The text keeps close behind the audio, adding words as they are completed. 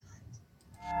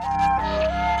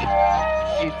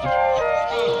All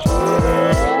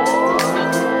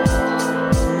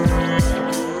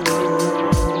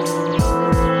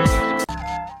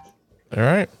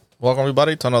right. Welcome,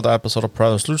 everybody, to another episode of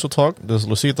Brothers Lucha Talk. This is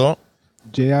Lucito.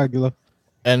 Jay Aguila.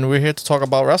 And we're here to talk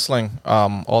about wrestling.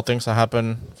 All things that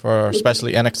happen for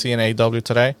especially NXT and AEW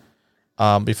today.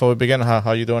 Before we begin,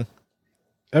 how you doing?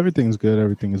 Everything's good.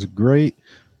 Everything is great.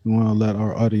 We want to let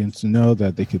our audience know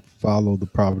that they could follow the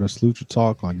Providence Lucha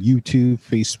Talk on YouTube,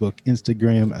 Facebook,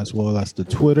 Instagram, as well as the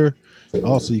Twitter.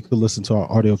 Also, you could listen to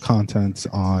our audio contents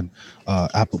on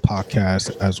Apple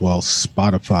Podcasts as well as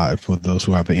Spotify for those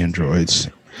who have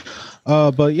Androids.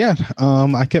 But yeah,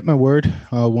 I kept my word.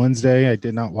 Wednesday, I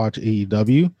did not watch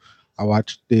AEW. I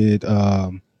watched it,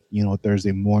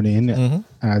 Thursday morning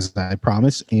as I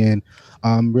promised. And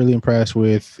I'm really impressed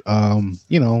with,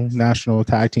 National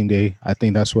Tag Team Day. I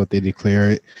think that's what they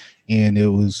declare it. And it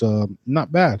was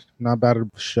not bad. Not bad of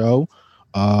a show.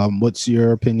 What's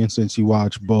your opinion since you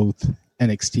watch both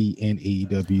NXT and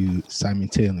AEW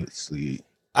simultaneously?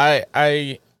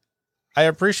 I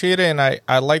appreciate it, and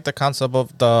I like the concept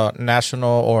of the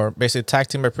National or basically Tag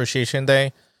Team Appreciation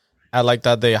Day. I like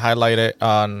that they highlight it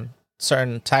on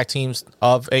certain tag teams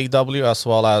of AEW as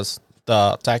well as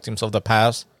the tag teams of the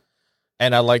past.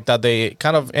 And I like that they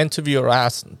kind of interview or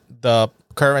ask the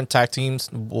current tag teams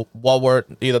what were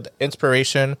either the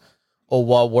inspiration or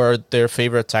what were their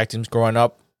favorite tag teams growing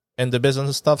up in the business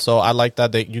and stuff. So I like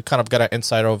that you kind of get an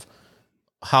insight of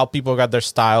how people got their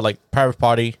style. Like Private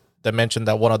Party, they mentioned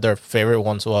that one of their favorite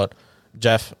ones was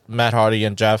Matt Hardy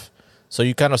and Jeff. So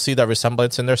you kind of see that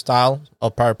resemblance in their style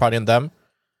of Private Party and them.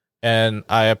 And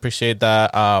I appreciate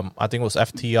that. I think it was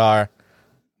FTR.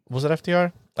 Was it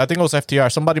FTR? I think it was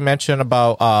FTR. Somebody mentioned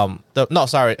about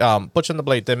Butch and the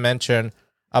Blade. They mentioned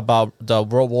about the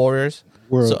World Warriors.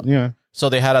 So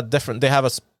they had they have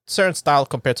a certain style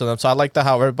compared to them. So I like that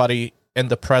how everybody in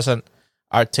the present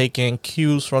are taking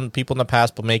cues from people in the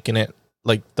past, but making it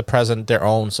like the present their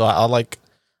own. So I like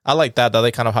that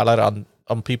they kind of highlight on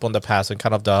people in the past and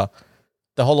kind of the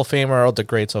Hall of Famer or the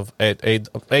greats of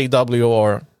AEW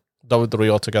or WWE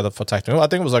altogether for tag team. I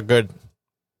think it was a good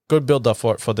build up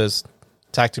for this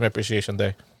Tag Team Appreciation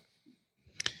Day.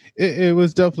 It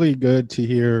was definitely good to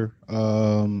hear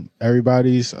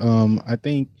everybody's. I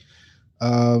think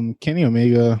Kenny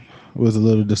Omega was a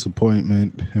little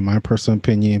disappointment in my personal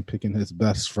opinion, picking his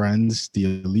best friends,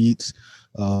 the Elites,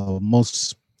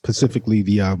 most specifically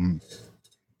the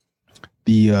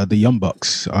Young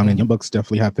Bucks. I mean, Young Bucks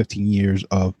definitely have 15 years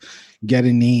of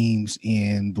getting names,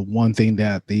 and the one thing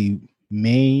that they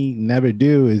may never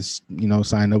do is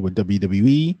sign up with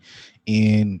WWE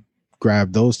and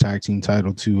grab those tag team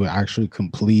title to actually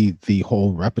complete the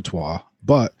whole repertoire.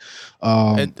 But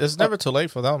it's never too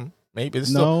late for them. Maybe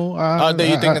it's no. Do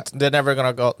you think they're never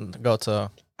gonna go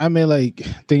to? I mean, like,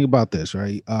 think about this,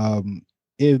 right?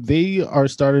 If they are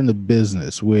starting a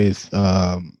business with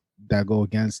that go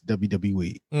against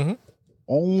WWE,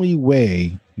 only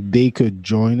way they could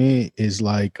join it is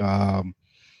like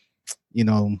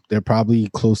they're probably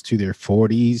close to their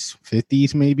 40s,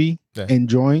 50s, maybe, and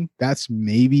join. That's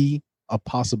maybe a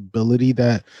possibility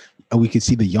that we could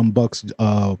see the Young Bucks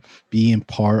being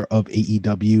part of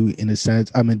AEW in a sense.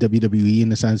 I mean, WWE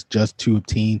in a sense, just to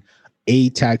obtain a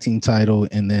tag team title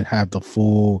and then have the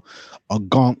full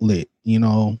gauntlet,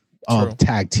 of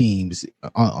tag teams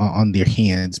on their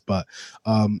hands. But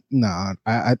I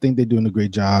think they're doing a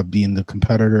great job being the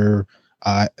competitor.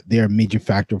 They're a major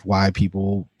factor of why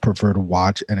people prefer to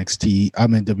watch NXT. I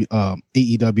mean,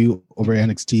 AEW over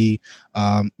NXT.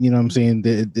 You know what I'm saying?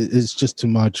 It's just too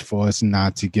much for us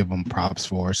not to give them props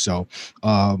for. So,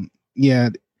 Kenny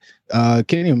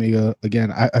Omega,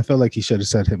 again, I felt like he should have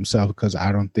said himself, because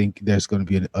I don't think there's going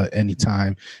to be any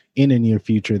time in the near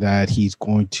future that he's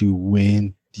going to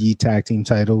win the tag team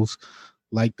titles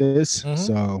like this.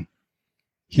 So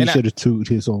he should have tooted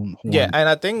his own horn. Yeah, and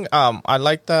I think I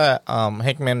like that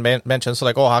Hickman mentioned, so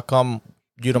like, oh, how come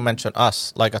you don't mention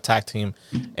us like a tag team?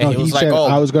 And he said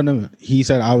I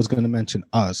was gonna mention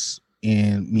us,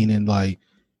 and meaning like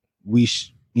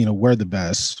we're the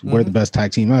best. We're the best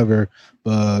tag team ever.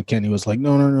 But Kenny was like,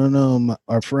 no,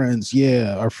 our friends.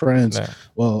 Yeah, our friends. Yeah.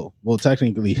 Well,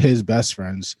 technically his best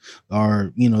friends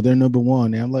are, they're number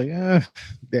one. And I'm like,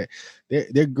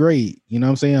 they're great. You know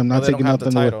what I'm saying? I'm not taking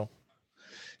nothing away.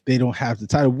 They don't have the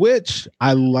title, which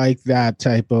I like that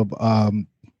type of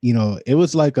it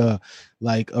was like a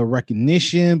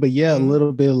recognition, but a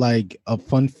little bit like a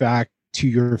fun fact to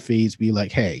your face, be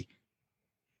like, hey,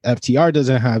 FTR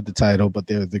doesn't have the title, but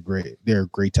they're a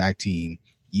great tag team.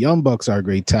 Young Bucks are a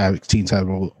great tag team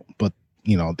title, but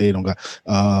they don't got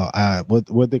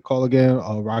what they call again,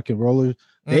 Rock and Rollers.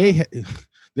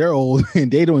 they're old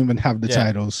and they don't even have the Yeah.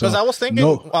 title. So Because I was thinking,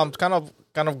 no, kind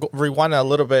of rewind a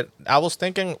little bit. I was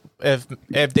thinking if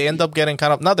they end up getting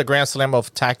kind of not the Grand Slam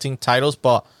of tag team titles,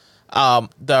 but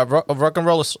the Rock and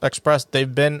Roll Express,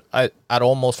 they've been at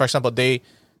almost, for example, they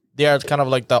are kind of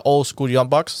like the old school Young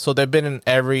Bucks, so they've been in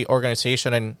every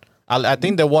organization, and I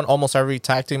think they won almost every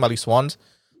tag team at least once.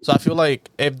 So I feel like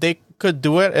if they could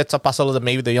do it, it's a possibility that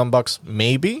maybe the Young Bucks,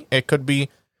 maybe it could be.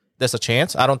 There's a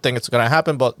chance. I don't think it's gonna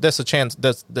happen, but there's a chance.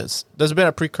 There's been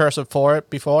a precursor for it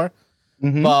before.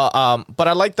 But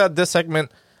I like that this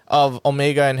segment of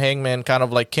Omega and Hangman kind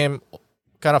of like came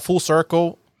kind of full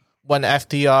circle when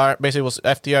FTR basically was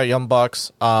FTR, Young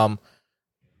Bucks, Arn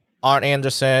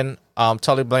Anderson,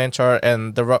 Tully Blanchard,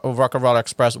 and the Rock and Roll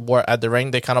Express were at the ring.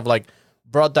 They kind of like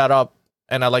brought that up,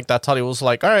 and I like that Tully was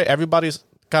like, all right, everybody's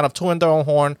kind of tooting their own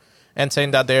horn and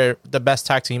saying that they're the best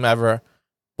tag team ever,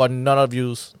 but none of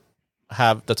you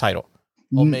have the title.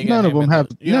 Omega none of them have.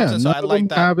 Yeah, none of them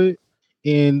have it.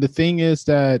 And the thing is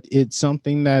that it's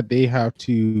something that they have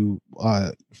to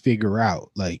figure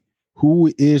out, like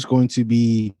who is going to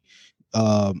be,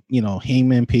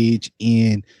 Hangman Page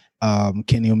and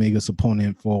Kenny Omega's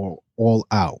opponent for All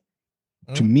Out.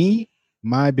 To me,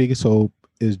 my biggest hope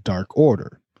is Dark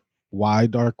Order. Why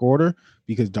Dark Order?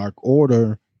 Because Dark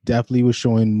Order definitely was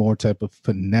showing more type of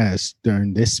finesse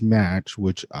during this match,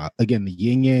 which again, the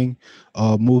yin yang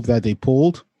move that they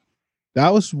pulled,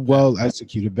 that was well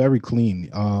executed, very clean.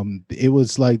 It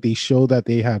was like they show that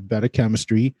they have better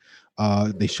chemistry.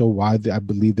 They show why I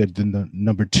believe they're the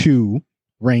number 2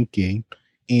 ranking,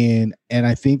 and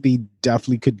I think they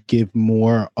definitely could give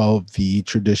more of the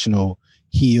traditional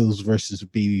heels versus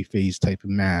babyface type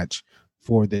of match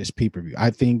for this pay-per-view.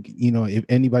 I think, if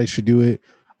anybody should do it,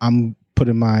 I'm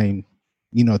putting mine,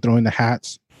 throwing the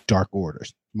hats, Dark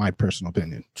Orders, my personal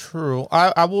opinion. True.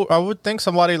 I would think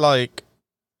somebody like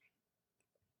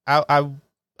I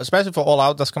especially for All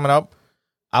Out that's coming up,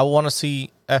 I want to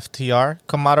see FTR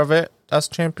come out of it as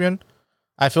champion.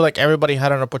 I feel like everybody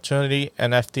had an opportunity,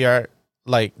 and FTR,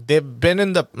 like, they've been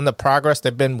in the progress,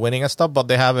 they've been winning and stuff, but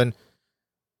they haven't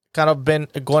kind of been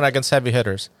going against heavy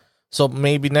hitters. So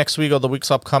maybe next week or the weeks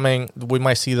upcoming, we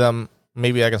might see them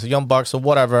maybe against the Young Bucks or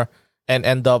whatever, and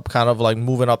end up kind of like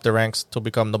moving up the ranks to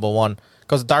become number 1.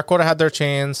 Because Dark Order had their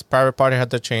chains, Private Party had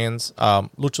their chains,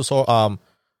 Luchasaurus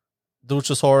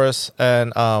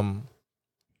and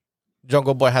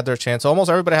Jungle Boy had their chance. So almost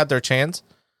everybody had their chance.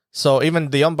 So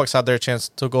even the Young Bucks had their chance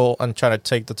to go and try to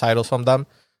take the titles from them.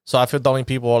 So I feel the only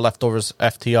people left over is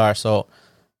FTR. So,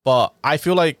 but I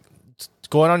feel like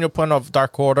going on your point of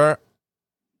Dark Order,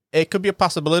 it could be a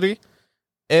possibility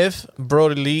if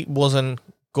Brody Lee wasn't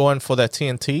going for that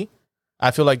TNT.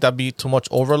 I feel like that'd be too much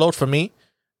overload for me.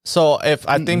 So if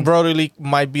I think Brody Lee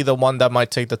might be the one that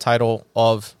might take the title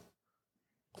of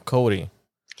Cody.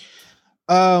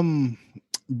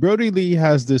 Brody Lee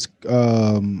has this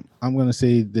I'm gonna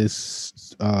say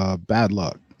this bad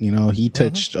luck. He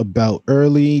touched a belt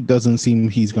early, doesn't seem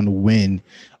he's gonna win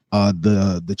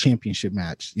the championship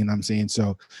match. You know what I'm saying?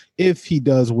 So if he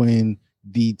does win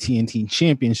the TNT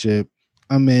championship,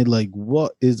 I mean, like,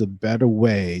 what is a better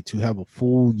way to have a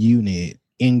full unit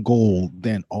in gold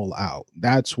than All Out?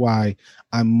 That's why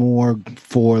I'm more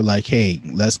for like, hey,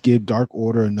 let's give Dark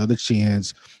Order another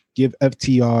chance. Give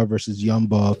FTR versus Young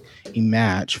Buck a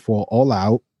match for All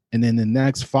Out, and then the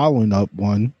next following up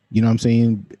one, you know what I'm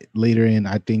saying, later in,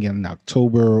 I think in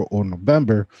October or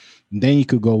November, then you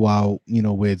could go out,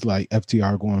 with like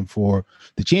FTR going for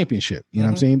the championship. You know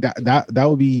what I'm saying? That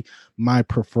would be my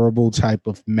preferable type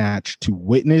of match to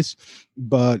witness.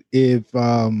 But if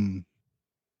All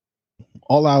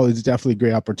Out is definitely a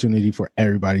great opportunity for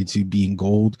everybody to be in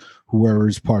gold, whoever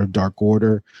is part of Dark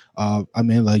Order. I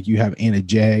mean, like, you have Anna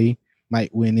Jay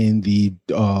might win in the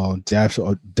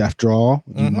death draw.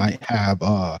 You might have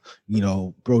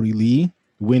Brody Lee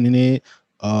winning it.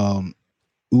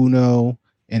 Uno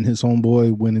and his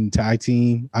homeboy winning tag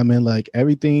team. I mean, like,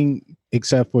 everything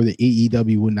except for the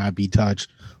AEW would not be touched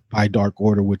by Dark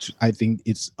Order, which I think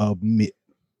it's a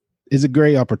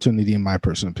great opportunity in my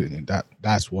personal opinion.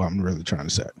 That's what I'm really trying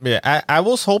to say. Yeah, I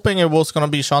was hoping it was going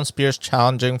to be Shawn Spears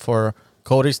challenging for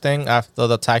Cody's thing after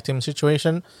the tag team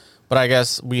situation, but I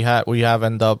guess we have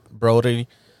ended up Brody.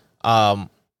 I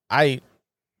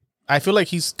feel like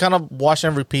he's kind of washing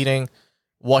and repeating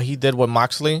what he did with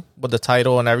Moxley with the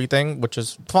title and everything, which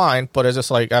is fine, but it's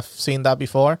just like I've seen that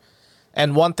before.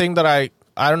 And one thing that I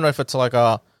don't know if it's like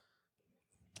a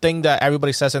thing that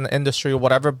everybody says in the industry or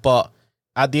whatever, but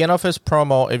at the end of his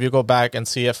promo, if you go back and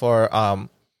see it for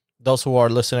those who are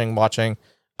listening, watching,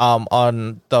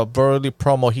 on the Brody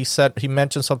promo, he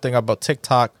mentioned something about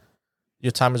TikTok.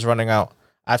 Your time is running out.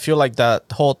 I feel like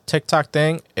that whole TikTok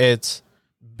thing, it's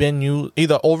been used,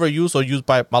 either overused or used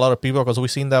by a lot of people, because we've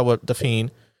seen that with The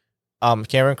Fiend.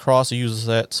 Karen Cross uses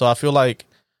it. So I feel like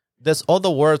there's other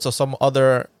words or some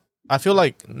other, I feel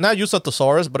like not use of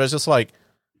thesaurus, but it's just like,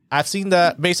 I've seen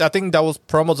that I think that was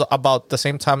promos about the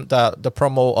same time that the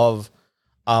promo of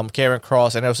Karen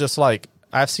Cross, and it was just like,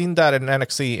 I've seen that in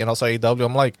NXT and also AEW.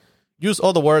 I'm like, use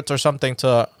other words or something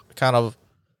to kind of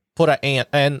put an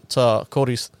end to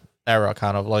Cody's era,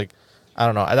 kind of like, I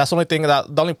don't know. That's the only thing,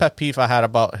 that the only pet peeve I had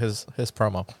about his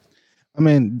promo. I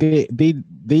mean, they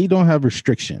don't have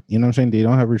restriction. You know what I'm saying? They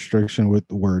don't have restriction with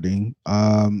the wording.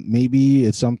 Maybe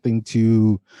it's something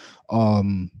to,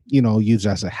 use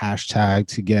as a hashtag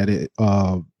to get it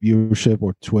viewership,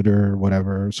 or Twitter, or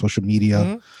whatever, social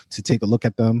media, to take a look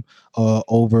at them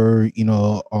over,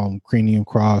 Cranium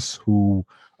Cross, who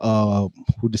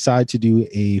decided to do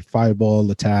a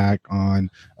fireball attack on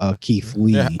Keith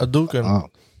Lee. Yeah, Hadouken.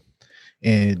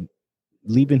 And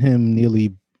leaving him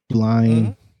nearly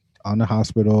blind on the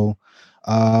hospital.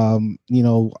 Takeover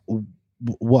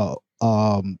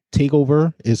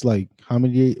is like how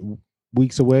many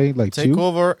weeks away? Like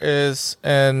Takeover is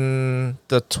in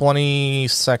the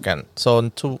 22nd. So in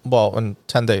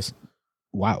 10 days.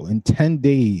 Wow, in 10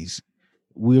 days,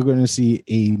 we're going to see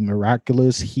a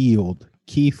miraculous healed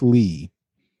Keith Lee,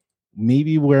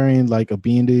 maybe wearing like a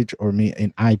bandage or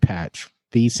an eye patch,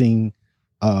 facing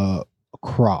a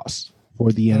cross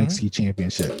for the NXT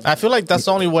Championship. I feel like that's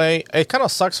the only way. It kind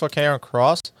of sucks for Karen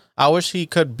Cross. I wish he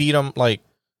could beat him like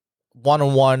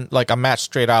one-on-one, like a match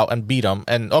straight out, and beat him.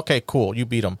 And okay, cool, you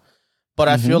beat him. But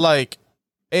I feel like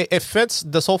it fits,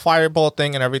 this whole fireball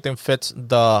thing and everything fits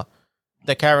the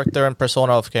character and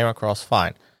persona of Karen Cross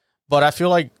fine. But I feel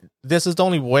like this is the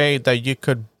only way that you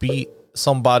could beat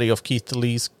somebody of Keith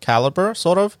Lee's caliber,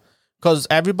 sort of. Because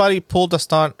everybody pulled the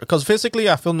stunt. Because physically,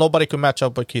 I feel nobody could match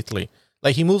up with Keith Lee.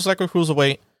 Like, he moves like a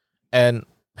cruiserweight and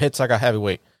hits like a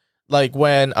heavyweight. Like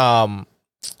when I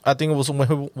think it was when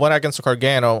he went against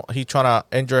Gargano, he trying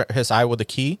to injure his eye with a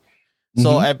key.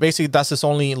 So basically, that's his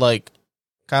only like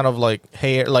kind of like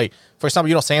hair. Like, for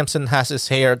example, Samson has his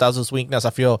hair, that's his weakness. I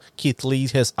feel Keith Lee,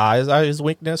 his eyes are his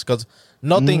weakness, because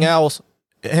nothing else.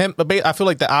 I feel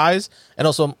like the eyes and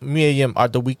also Mia Yim are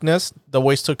the weakness. The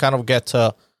ways to kind of get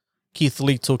to Keith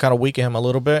Lee to kind of weaken him a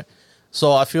little bit.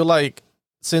 So I feel like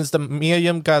since the Mia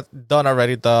Yim got done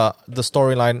already, the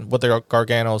storyline with the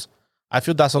Garganos, I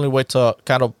feel that's the only way to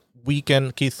kind of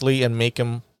weaken Keith Lee and make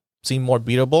him seem more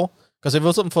beatable. Because if it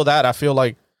wasn't for that, I feel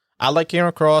like I like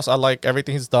Karen Cross, I like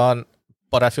everything he's done,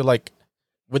 but I feel like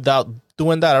without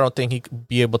doing that, I don't think he could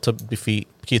be able to defeat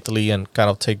Keith Lee and kind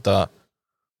of take the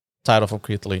title from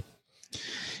Keith Lee.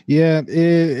 Yeah,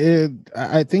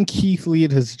 I think Keith Lee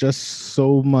is just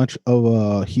so much of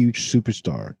a huge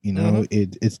superstar.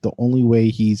 It's the only way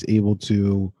he's able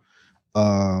to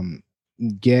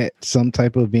get some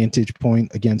type of vantage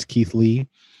point against Keith Lee.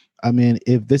 I mean,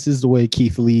 if this is the way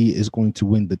Keith Lee is going to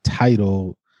win the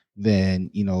title, then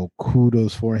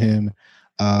kudos for him.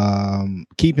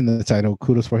 Keeping the title,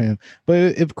 kudos for him.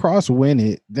 But if Cross win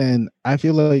it, then I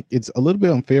feel like it's a little bit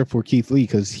unfair for Keith Lee,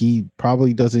 because he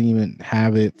probably doesn't even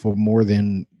have it for more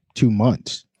than 2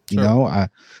 months. Sure.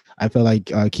 I feel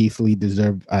like Keith Lee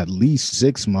deserved at least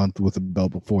 6 months with a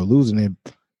belt before losing it.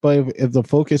 But if the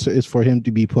focus is for him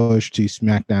to be pushed to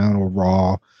SmackDown or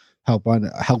Raw,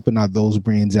 helping out those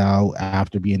brands out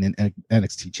after being an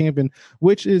NXT champion,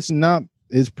 which is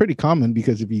pretty common,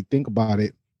 because if you think about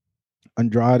it,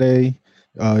 Andrade,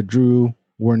 Drew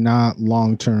were not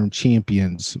long-term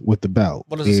champions with the belt.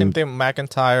 Well, it's the same thing.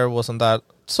 McIntyre wasn't that,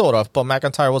 sort of, but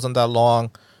McIntyre wasn't that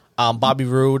long. Bobby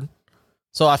Roode.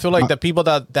 So I feel like the people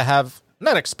that have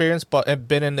not experience but have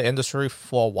been in the industry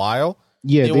for a while.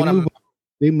 Yeah,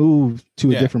 they move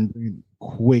to a different brand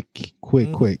quick.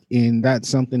 And that's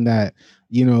something that,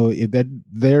 if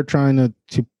they're trying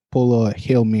to pull a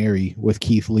Hail Mary with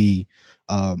Keith Lee,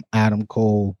 Adam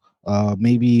Cole,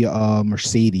 maybe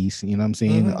Mercedes, you know what I'm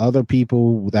saying? Other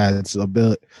people that's a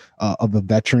bit of a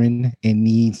veteran and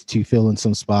needs to fill in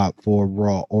some spot for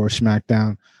Raw or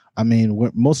SmackDown. I mean,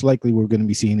 most likely we're going to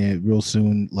be seeing it real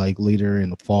soon, like later in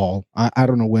the fall. I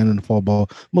don't know when in the fall,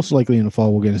 but most likely in the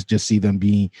fall we're going to just see them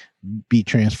be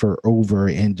transferred over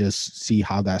and just see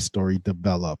how that story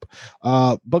develop.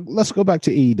 But let's go back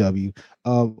to AEW.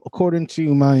 According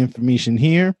to my information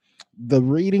here, the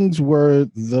ratings were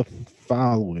the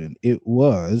following. It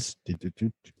was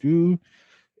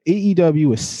AEW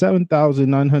was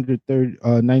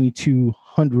 7,992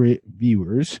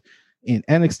 viewers, and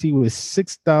NXT was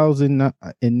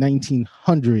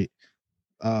 6,1,900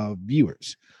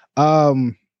 viewers.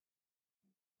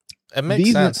 It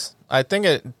makes sense. I think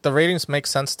the ratings make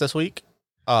sense this week.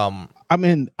 I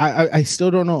mean, I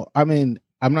still don't know. I mean,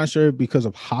 I'm not sure because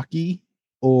of hockey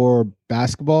or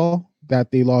basketball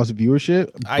that they lost viewership.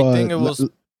 I think it was.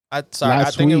 I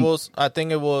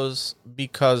think it was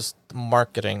because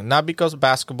marketing, not because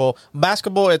basketball.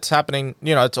 Basketball, it's happening.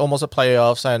 It's almost a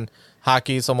playoffs, and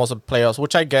hockey is almost a playoffs,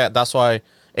 which I get. That's why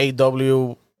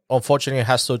AEW unfortunately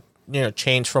has to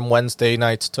change from Wednesday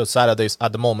nights to Saturdays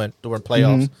at the moment during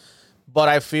playoffs. But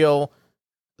I feel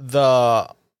the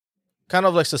kind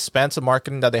of like suspense of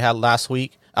marketing that they had last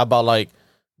week about like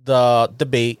the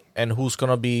debate and who's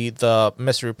gonna be the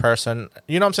mystery person.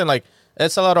 You know what I'm saying? Like,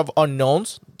 it's a lot of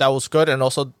unknowns. That was good, and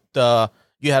also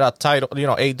you had a title,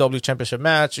 AEW championship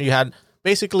match. You had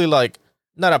basically like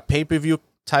not a pay-per-view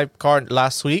type card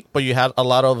last week, but you had a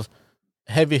lot of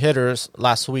heavy hitters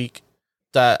last week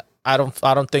that I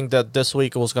don't think that this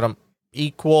week was gonna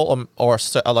equal or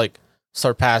like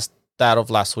surpass that of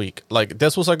last week. Like,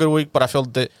 this was a good week, but I feel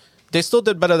that they still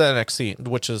did better than NXT,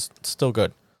 which is still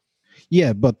good.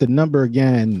 Yeah, but the number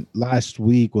again last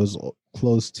week was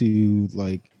close to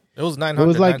like it was 900. It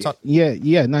was like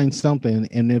 9 something,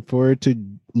 and then for it to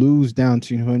lose down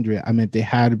 200, I mean, there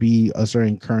had to be a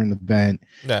certain current event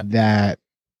that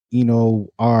the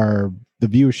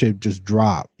viewership just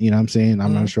dropped. You know what I'm saying?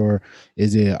 I'm not sure,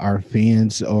 is it our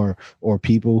fans or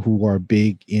people who are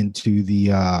big into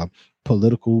the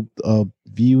political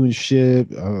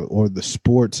viewership or the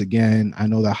sports. Again, I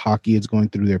know that hockey is going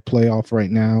through their playoff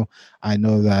right now. I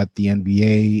know that the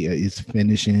NBA is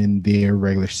finishing their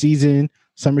regular season,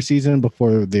 summer season,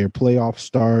 before their playoff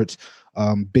starts.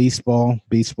 Baseball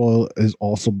is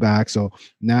also back. So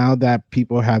now that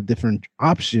people have different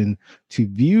option to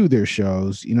view their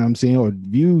shows, you know what I'm saying, or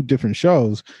view different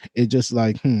shows, it's just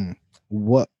like,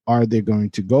 what are they going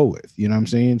to go with? You know what I'm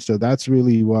saying? So that's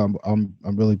really what I'm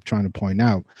really trying to point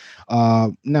out.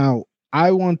 Now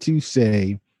I want to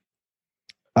say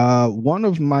one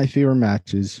of my favorite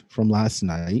matches from last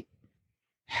night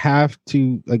have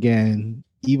to, again,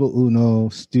 Evil Uno,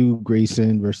 Stu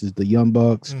Grayson versus the Young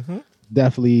Bucks.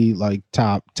 Definitely like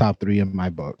top 3 in my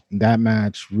book. That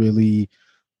match really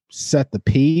set the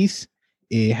pace.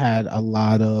 It had a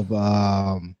lot of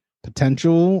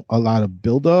potential, a lot of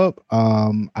buildup.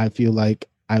 I feel like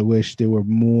I wish there were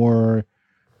more.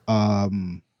 I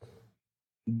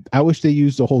wish they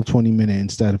used the whole 20 minute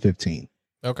instead of 15.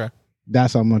 Okay.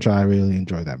 That's how much I really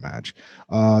enjoyed that match.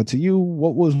 To you,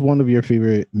 what was one of your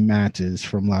favorite matches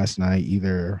from last night,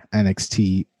 either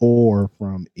NXT or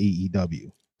from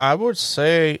AEW? I would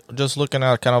say, just looking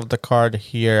at kind of the card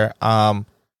here, I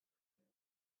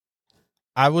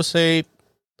would say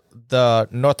the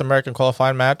North American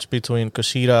qualifying match between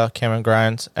Kushida, Cameron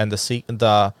Grimes, and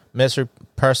the mystery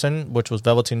person, which was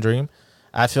Velveteen Dream.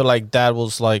 I feel like that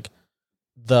was like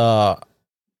they're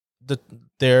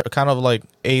kind of like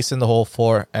ace in the hole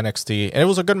for NXT, and it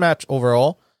was a good match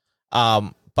overall.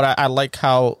 But I like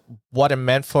what it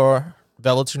meant for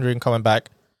Velveteen Dream coming back,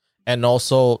 and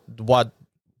also what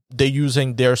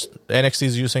NXT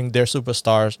is using their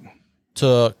superstars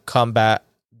to combat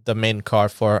the main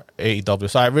card for AEW.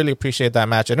 So I really appreciate that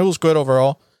match, and it was good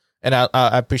overall. And I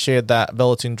appreciate that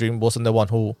Velveteen Dream wasn't the one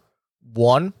who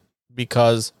won,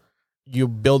 because you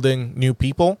building new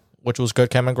people, which was good.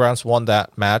 Cameron Grimes won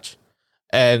that match,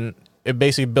 and it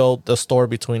basically built the story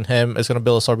between him. It's going to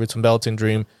build a story between Velveteen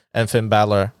Dream and Finn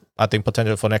Balor. I think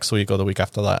potential for next week or the week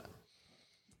after that.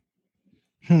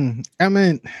 I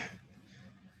mean,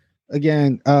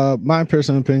 again, my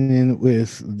personal opinion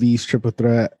with these triple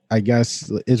threat, I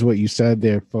guess, is what you said.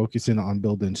 They're focusing on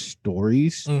building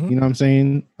stories. You know what I'm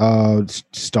saying?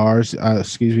 Stars.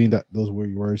 Excuse me. Those were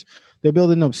your words. They're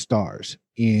building up stars,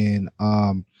 and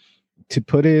to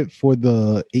put it for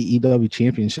the AEW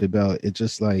championship belt, it's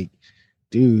just like,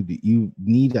 dude, you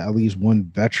need at least one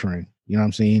veteran. You know what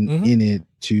I'm saying? In it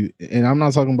and I'm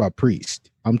not talking about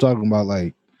Priest. I'm talking about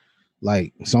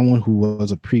like someone who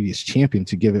was a previous champion,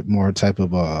 to give it more type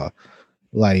of an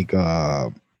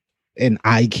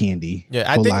eye candy.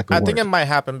 Yeah, I think it might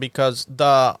happen because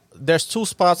there's 2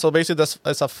 spots. So basically,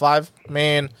 it's a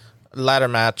 5-man ladder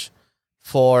match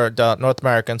for the North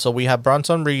American. So we have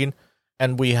Bronson Reed,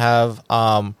 and we have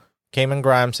Cameron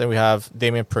Grimes, and we have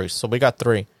Damian Priest. So we got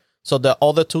 3. So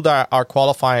all the 2 that are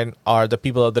qualifying are the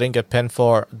people that didn't get pinned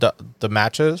for the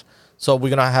matches. So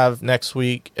we're gonna have next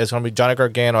week, it's gonna be Johnny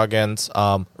Gargano against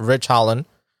Rich Holland,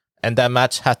 and that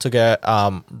match had to get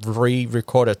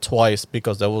re-recorded twice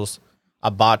because there was a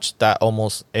botch that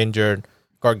almost injured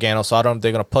Gargano. So I don't know if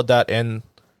they're gonna put that in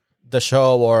the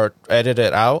show or edit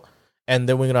it out. And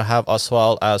then we're gonna have as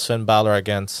well as Finn Balor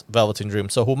against Velveteen Dream.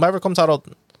 So whomever comes out of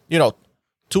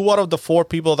 2 out of the 4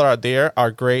 people that are there are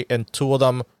great, and 2 of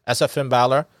them, SF Finn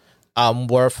Balor,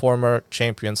 were former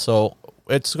champions. So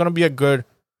it's gonna be a good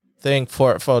thing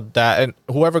for that, and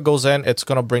whoever goes in, it's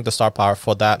gonna bring the star power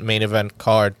for that main event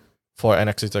card for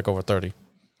NXT Takeover 30.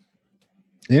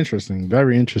 Interesting,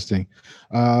 very interesting.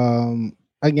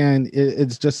 Again,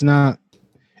 it's just not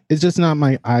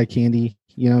my eye candy.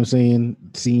 You know what I'm saying?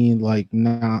 Seeing like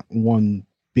not one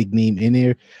big name in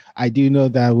there. I do know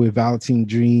that with Velveteen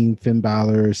Dream, Finn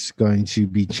Balor is going to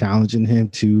be challenging him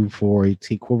too for a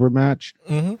takeover match.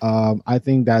 I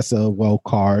think that's a well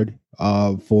card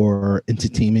for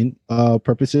entertainment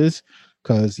purposes,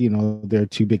 because you know there are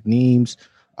 2 big names.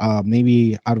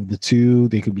 Maybe out of the 2,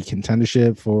 they could be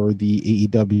contendership for the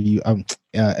AEW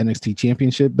NXT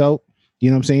Championship belt. You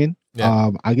know what I'm saying?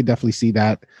 Yeah. I could definitely see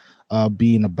that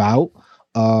being about.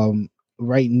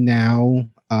 Right now,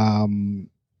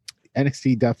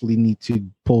 NXT definitely need to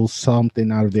pull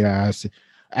something out of their ass,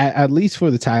 at least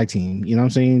for the tag team. You know what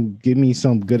I'm saying? Give me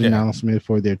some good announcement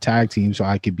for their tag team so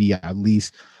I could be at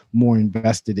least more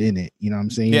invested in it. You know what I'm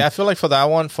saying? Yeah, I feel like for that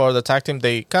one, for the tag team,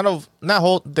 they kind of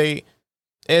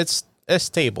it's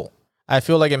stable. I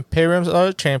feel like Imperium's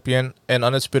a champion and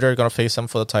Undisputed are gonna face them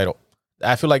for the title.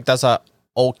 I feel like that's a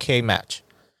okay match,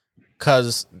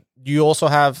 because you also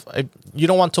have you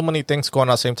don't want too many things going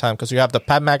on at the same time, because you have the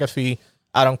Pat McAfee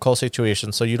Adam Cole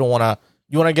situation, so you want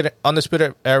to get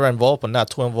Undisputed Era involved, but not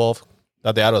too involved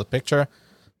that they're out of the picture.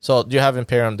 So you have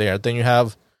Imperium there. Then you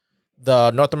have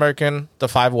the North American, the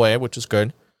 5-way, which is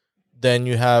good. Then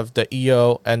you have the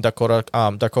EO and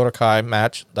Dakota Kai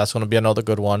match. That's going to be another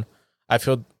good one. I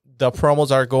feel the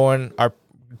promos are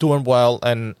doing well,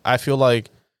 and I feel like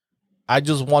I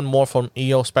just want more from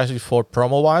EO, especially for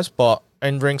promo wise, but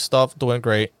in ring stuff doing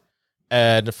great.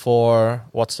 And for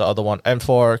what's the other one? And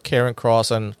for Karrion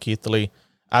Kross and Keith Lee,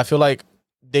 I feel like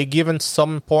they given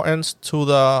some importance to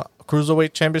the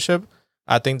Cruiserweight Championship.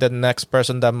 I think the next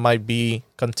person that might be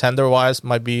contender wise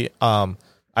might be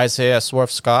Isaiah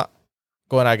Swerve Scott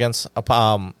going against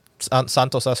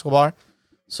Santos Escobar.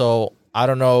 So I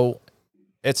don't know.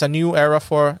 It's a new era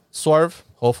for Swerve.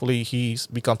 Hopefully he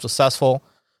becomes successful,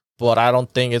 but I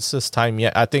don't think it's his time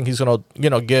yet. I think he's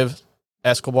gonna give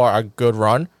Escobar a good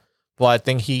run. But I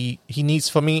think he needs,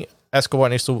 for me, Escobar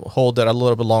needs to hold it a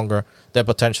little bit longer, then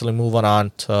potentially moving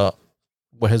on to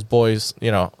with his boys,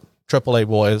 AAA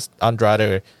boys,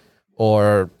 Andrade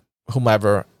or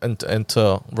whomever,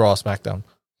 into Raw, SmackDown.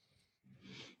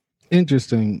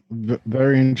 Interesting,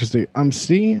 very interesting. I'm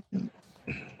seeing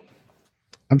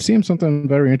something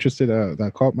very interesting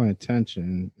that caught my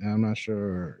attention. I'm not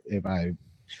sure if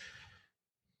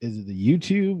is it the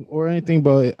YouTube or anything,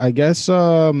 but I guess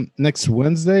next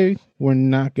Wednesday we're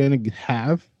not gonna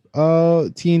have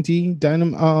TNT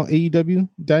AEW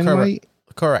Dynamite.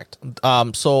 Correct.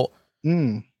 So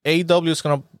AEW is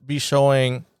gonna be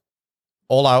showing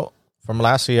All Out from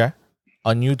last year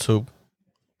on YouTube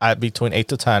at between 8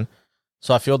 to 10.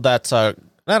 So I feel that's not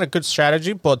a good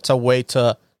strategy, but it's a way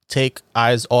to take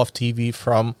eyes off TV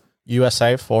from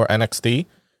USA for NXT,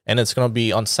 and it's gonna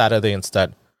be on Saturday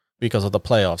instead, because of the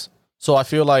playoffs. So I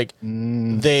feel like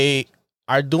they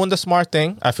are doing the smart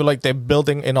thing. I feel like they're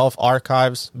building enough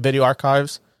video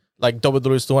archives, like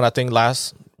WWE is doing. I think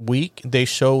last week they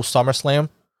show SummerSlam.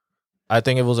 I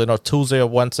think it was Tuesday or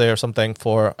Wednesday or something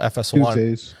for FS1.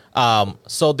 Tuesdays.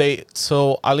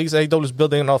 So at least AEW is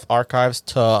building enough archives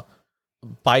to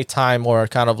buy time or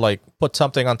kind of like put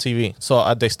something on TV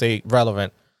so they stay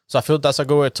relevant. So I feel that's a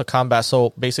good way to combat. So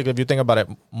basically, if you think about it,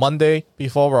 Monday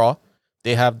before Raw,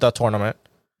 they have the tournament,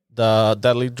 the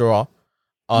Deadly Draw.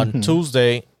 On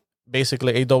Tuesday,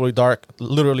 basically AEW Dark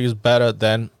literally is better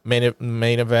than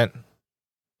main event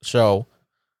show.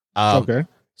 Okay.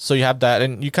 So you have that,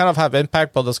 and you kind of have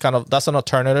Impact, but that's an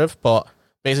alternative. But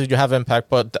basically, you have Impact,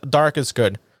 but Dark is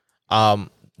good.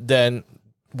 Then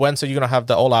Wednesday you're gonna have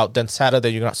the All Out. Then Saturday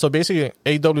you're gonna. So basically,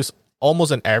 AEW is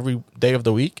almost in every day of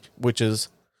the week, which is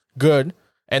good,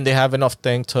 and they have enough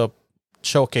thing to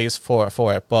showcase for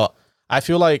it. But I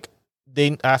feel like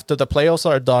after the playoffs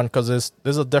are done, because this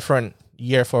is a different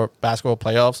year for basketball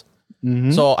playoffs.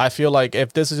 So I feel like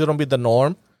if this is gonna be the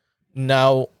norm,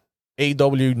 now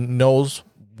AEW knows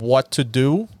what to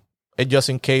do, and just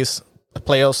in case the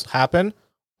playoffs happen,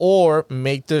 or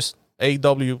make this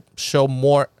AEW show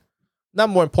more, not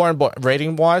more important, but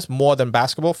rating wise, more than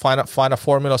basketball. Find a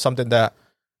formula, something that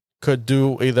could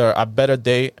do either a better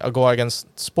day go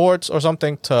against sports or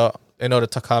something in order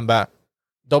to combat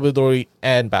WWE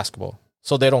and basketball,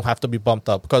 so they don't have to be bumped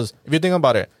up. Because if you think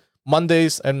about it,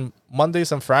 Mondays and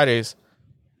Fridays,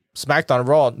 SmackDown,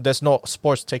 Raw, there's no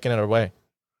sports taking it away.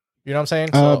 You know what I'm saying?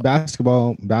 So,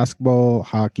 basketball,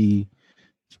 hockey,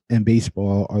 and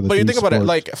baseball are the But you three think about it, sports.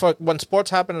 like for when sports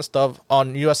happen and stuff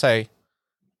on USA,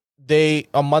 they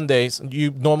on Mondays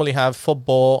you normally have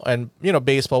football and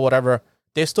baseball, whatever.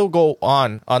 They still go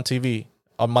on TV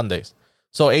on Mondays.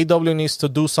 So AW needs to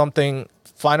do something,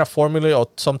 find a formula or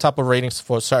some type of ratings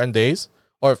for certain days,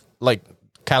 or like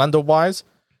calendar wise,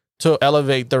 to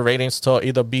elevate the ratings to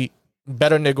either be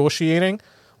better negotiating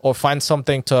or find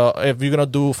something to, if you're gonna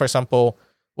do, for example,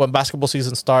 when basketball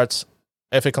season starts,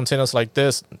 if it continues like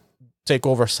this, take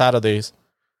over Saturdays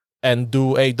and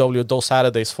do AW those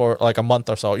Saturdays for like a month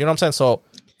or so. You know what I'm saying? So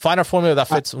find a formula that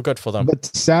fits good for them. But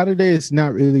Saturday is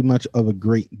not really much of a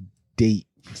great date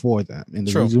for them. And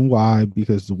the reason why,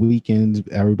 because the weekends,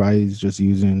 everybody's just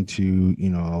using to,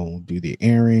 do the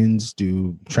errands,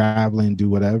 do traveling, do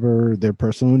whatever their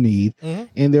personal need,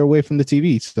 and they're away from the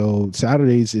TV. So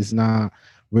Saturdays is not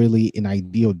really an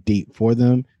ideal date for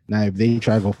them. Now, if they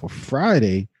try to go for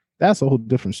Friday, that's a whole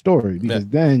different story, because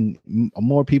then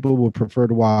more people would prefer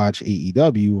to watch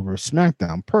AEW over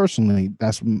SmackDown. Personally,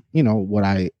 that's what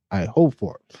I hope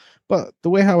for. But the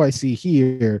way how I see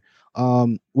here,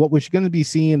 what we're going to be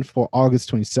seeing for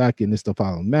August 22nd is the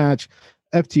following match: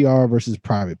 FTR versus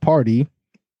Private Party.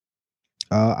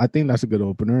 I think that's a good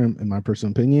opener in my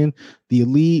personal opinion. The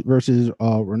Elite versus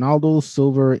Ronaldo,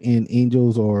 Silver, and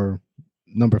Angels, or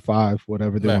number 5,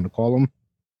 whatever they want to call them.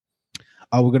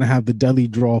 We're going to have the Deadly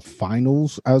Draw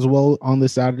finals as well on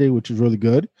this Saturday, which is really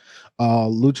good.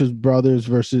 Lucha's Brothers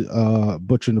versus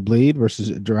Butcher and the Blade versus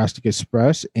Jurassic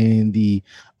Express, and the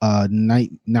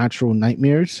Natural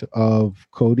Nightmares of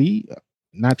Cody.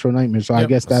 Natural Nightmares. So I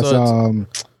guess that's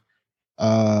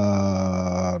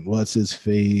what's his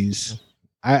face?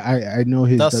 I know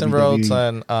his Dustin WWE, Rhodes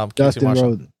and Dustin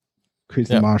Rhodes,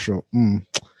 Christian Marshall.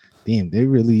 Damn, they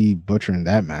really butchering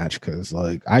that match, because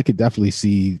like I could definitely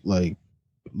see like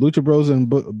Lucha Bros and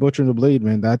Butcher and the Blade,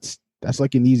 man. That's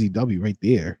like an easy W right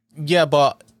there. Yeah,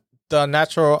 but the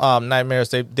Natural Nightmares,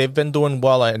 they've been doing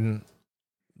well in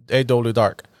AW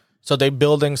Dark, so they're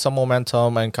building some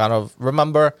momentum. And kind of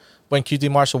remember when QT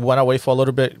Marshall went away for a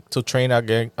little bit to train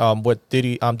again with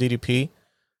DDP.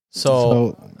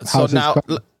 So now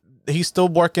he's still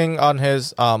working on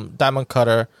his Diamond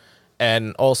Cutter,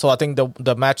 and also I think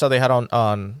the match that they had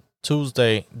on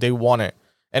Tuesday, they won it.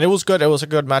 And it was good. It was a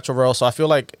good match overall. So I feel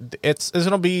like it's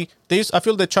gonna be these. I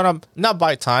feel they're trying to not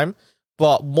buy time,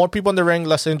 but more people in the ring,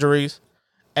 less injuries,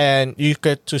 and you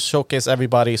get to showcase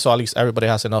everybody. So at least everybody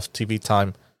has enough TV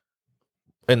time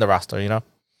in the roster,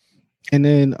 And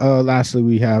then lastly,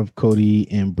 we have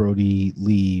Cody and Brody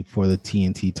Lee for the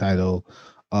TNT title.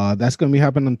 That's gonna be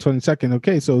happening on the 22nd.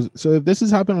 Okay, so if this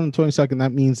is happening on the 22nd,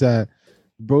 that means that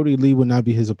Brody Lee will not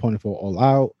be his opponent for All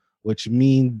Out, which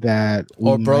means that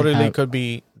Brody Lee could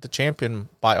be the champion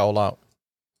by All Out.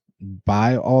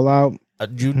 By All Out,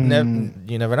 you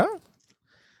never know.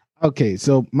 Okay,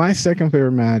 so my second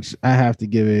favorite match, I have to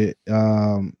give it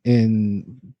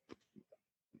in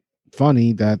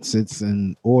funny that sits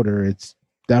in order. It's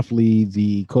definitely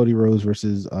the Cody Rhodes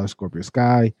versus Scorpio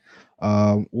Sky.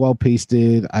 Well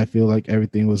pasted. I feel like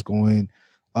everything was going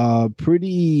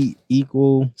pretty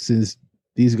equal, since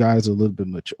these guys are a little bit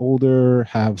much older,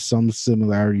 have some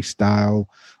similarity style.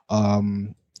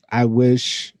 I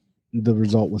wish the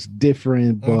result was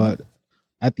different, but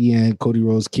at the end, Cody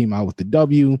Rhodes came out with the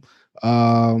W.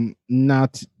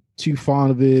 Not too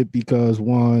fond of it, because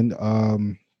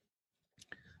one,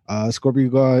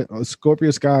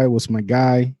 Scorpio Sky was my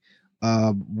guy.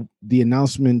 The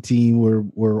announcement team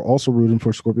were also rooting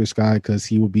for Scorpio Sky, because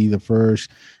he would be the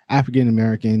first African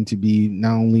American to be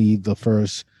not only the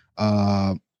first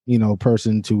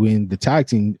person to win the tag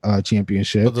team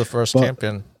championship, but the first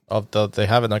champion of they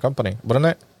have in their company, wouldn't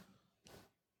it?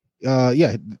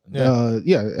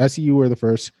 SCU were the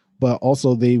first, but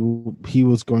also he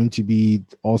was going to be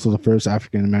also the first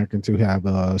African American to have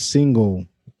a single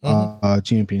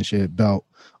championship belt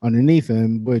underneath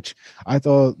him, which I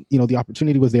thought, the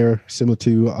opportunity was there, similar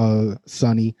to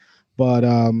Sonny, but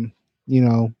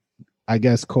I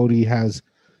guess Cody has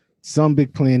some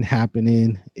big plan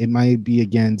happening. It might be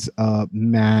against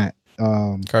Matt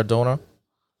Cardona,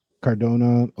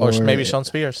 or maybe Sean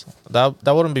Spears. That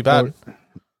wouldn't be bad.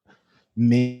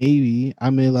 Maybe. I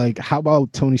mean, like, how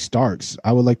about Tony Starks?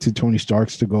 I would like Tony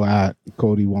Starks to go at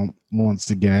Cody once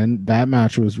again. That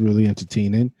match was really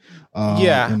entertaining.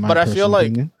 But I feel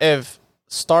like if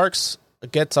Starks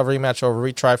gets a rematch or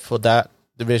a retry for that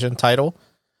division title,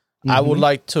 I would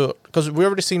like to, because we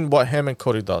already seen what him and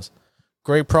Cody does.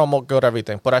 Great promo, good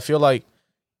everything. But I feel like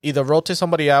either rotate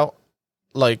somebody out,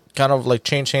 like kind of like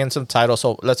change hands in the title.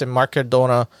 So let's say Mark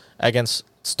Cardona against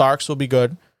Starks will be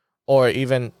good, or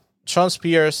even Sean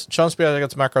Spears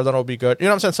against Matt Cardona will be good. You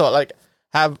know what I'm saying? So like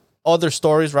have other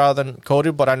stories rather than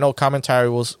Cody, but I know commentary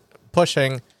was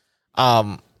pushing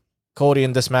Cody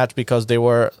in this match because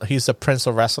he's the Prince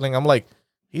of Wrestling. I'm like,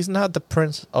 he's not the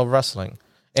Prince of Wrestling.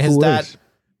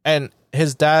 And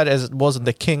his dad wasn't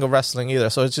the King of Wrestling either.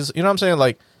 So it's just, you know what I'm saying?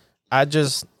 Like I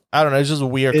don't know, it's just a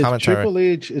weird commentary. Triple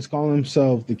H is calling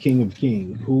himself the King of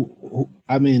King. Who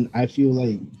I mean, I feel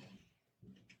like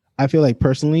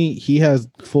personally he has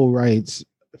full rights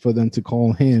for them to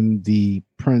call him the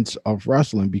Prince of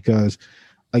Wrestling because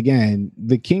again,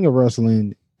 the King of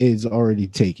Wrestling is already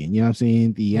taken. You know what I'm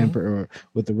saying? The Emperor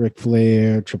with the Ric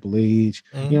Flair, Triple H.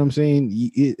 You know what I'm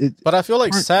saying? But I feel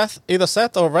like either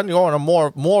Seth or Randy Orton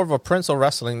are more of a Prince of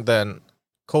Wrestling than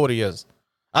Cody is.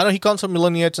 I know he comes from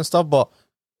lineage and stuff, but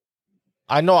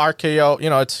I know RKO, you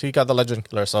know, he got the Legend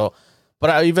Killer. So,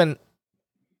 but even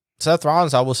Seth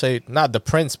Rollins, I will say not the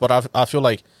Prince, but I feel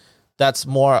like that's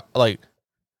more like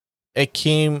it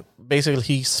came. Basically,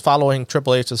 he's following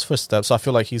Triple H's footsteps. So I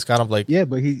feel like he's kind of like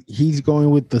but he's going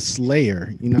with the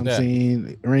Slayer. You know what I'm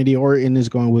saying? Randy Orton is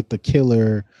going with the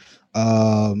Killer.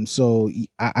 So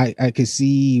I could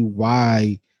see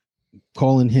why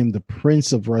calling him the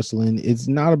Prince of Wrestling is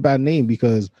not a bad name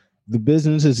because the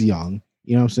business is young.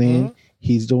 You know what I'm saying?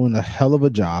 He's doing a hell of a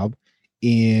job,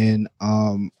 and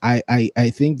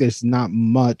I think there's not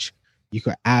much you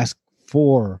could ask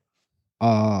for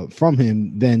from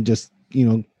him than just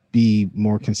be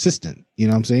more consistent. You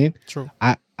know what I'm saying? True.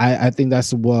 I think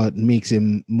that's what makes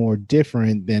him more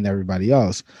different than everybody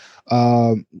else.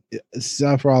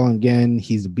 Seth Rollins, again,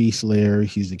 he's the Beast Slayer,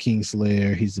 he's the King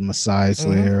Slayer, he's the Messiah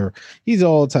Slayer, he's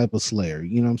all type of Slayer.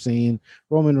 You know what I'm saying?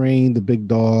 Roman Reigns, the big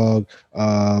dog,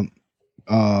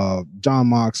 John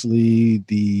Moxley,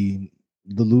 the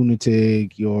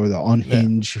lunatic, or the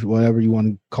unhinged, whatever you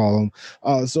want to call him.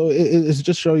 So it's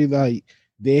just show you that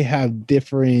they have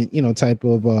different, type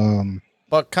of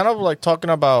but kind of like talking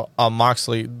about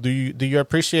Moxley, do you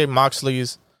appreciate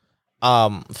Moxley's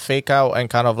fake out and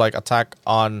kind of like attack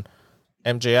on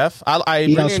MJF? I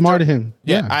really outsmarted him.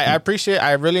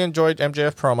 I really enjoyed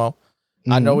MJF promo.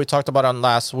 I know we talked about on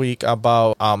last week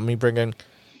about me bringing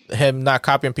him not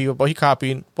copying people, but he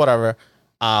copied whatever.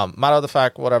 Matter of the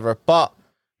fact, whatever. But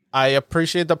I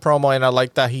appreciate the promo, and I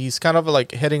like that he's kind of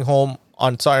like hitting home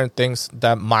on certain things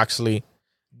that Moxley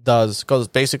does, because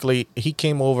basically he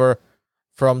came over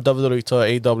from WWE to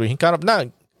AEW. He kind of not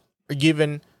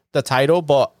given the title,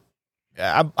 but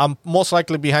I'm most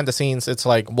likely behind the scenes. It's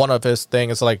like one of his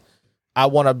things. It's like I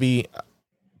want to be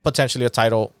potentially a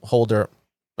title holder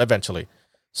eventually.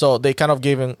 So they kind of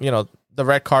gave him, the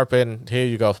red carpet, and here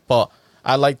you go. But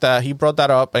I like that he brought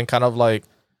that up and kind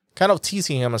of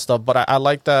teasing him and stuff. But I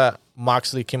like that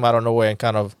Moxley came out of nowhere and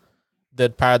kind of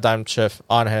did paradigm shift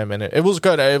on him, and it was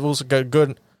good. It was a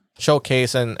good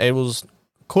showcase, and it was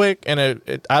quick. And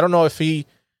it I don't know if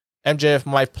MJF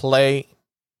might play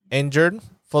injured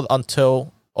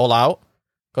until All Out,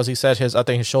 because he said I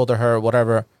think his shoulder hurt,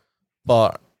 whatever.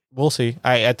 But we'll see.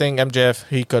 I think MJF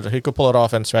he could pull it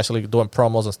off, and especially doing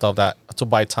promos and stuff that to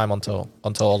buy time until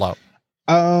All Out.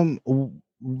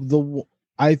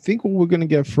 I think what we're gonna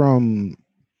get from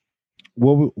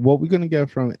what we're gonna get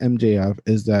from MJF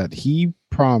is that he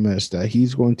promised that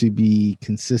he's going to be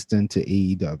consistent to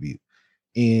AEW,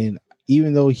 and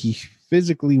even though he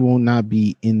physically will not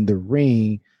be in the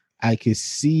ring, I could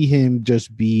see him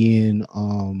just being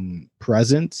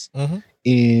present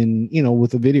in,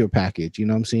 with a video package. You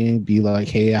know what I'm saying? Be like,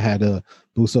 hey, I had to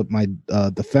boost up my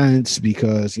defense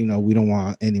because, we don't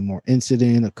want any more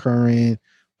incident occurring,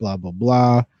 blah, blah,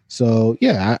 blah. So,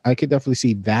 yeah, I could definitely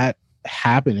see that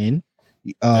happening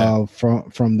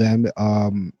from them.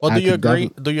 Well, do you agree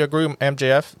with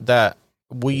MJF that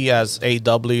we as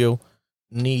AEW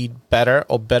need better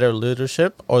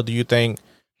leadership, or do you think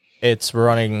it's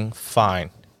running fine?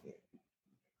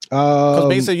 Because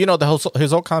basically,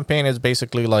 his whole campaign is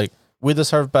basically like, we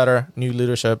deserve better new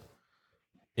leadership.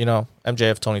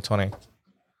 MJF 2020.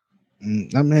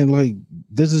 I mean, like,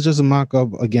 this is just a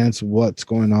mock-up against what's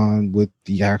going on with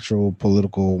the actual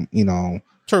political,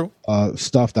 true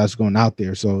stuff that's going out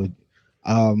there. So,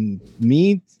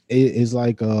 me is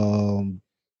like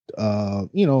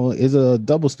is a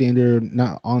double standard,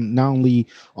 not only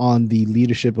on the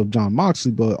leadership of John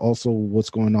Moxley, but also what's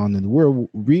going on in the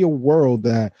real world,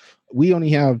 that we only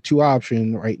have two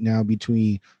options right now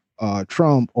between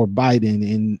Trump or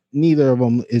Biden, and neither of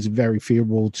them is very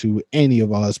favorable to any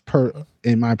of us,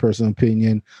 in my personal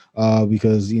opinion,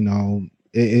 because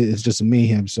it's just a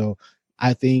mayhem. So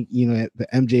I think the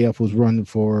MJF was running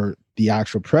for the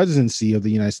actual presidency of the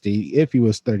United States if he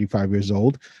was 35 years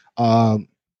old.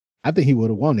 I think he would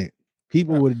have won it.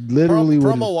 People would literally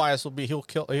promo wise will be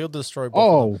he'll destroy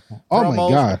both of them. Oh my Promos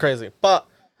god, are crazy. But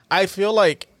I feel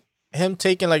like him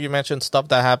taking, like you mentioned, stuff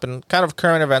that happened, kind of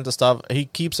current event and stuff, he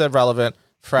keeps it relevant,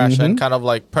 fresh, and kind of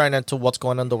like pertinent to what's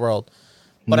going on in the world.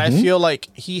 But I feel like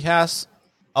he has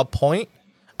a point.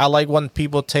 I like when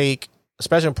people take,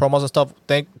 especially in promos and stuff,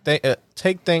 take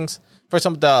things. For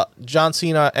example, the John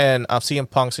Cena and CM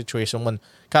Punk situation, when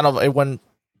kind of it went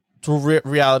to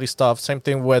reality stuff. Same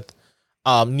thing with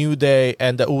New Day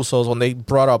and the Usos when they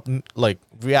brought up like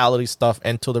reality stuff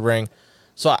into the ring.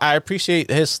 So I appreciate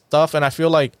his stuff, and I feel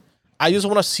like I just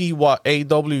want to see what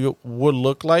AEW would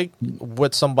look like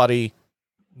with somebody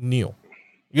new. You know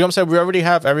what I'm saying? We already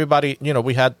have everybody. You know,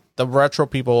 we had the retro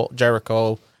people,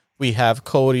 Jericho. We have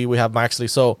Cody. We have Moxley.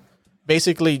 So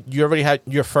basically, you already had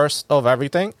your first of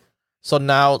everything. So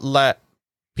now let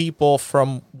people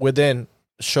from within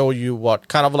show you what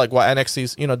kind of like what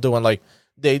NXT's doing. Like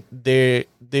they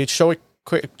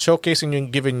showcasing you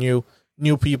and giving you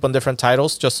new people and different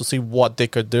titles just to see what they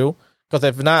could do. Because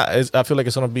if not, I feel like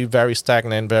it's going to be very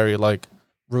stagnant, very like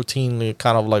routinely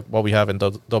kind of like what we have in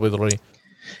the WWE.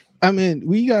 I mean,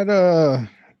 we got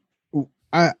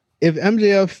if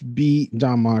MJF beat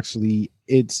John Moxley,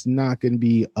 it's not going to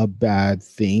be a bad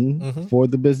thing for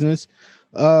the business.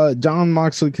 John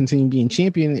Moxley continuing being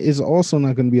champion is also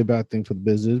not going to be a bad thing for the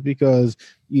business because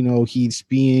he's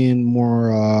being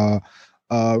more.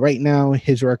 Right now,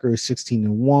 his record is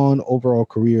 16-1. Overall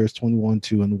career is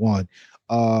 21-2-1.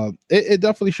 It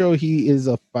definitely shows he is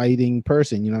a fighting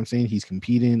person. You know what I'm saying? He's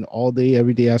competing all day,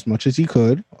 every day, as much as he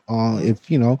could.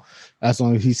 If as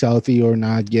long as he's healthy or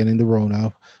not getting the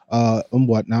Rona, and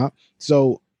whatnot.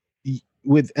 So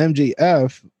with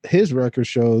MJF, his record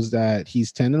shows that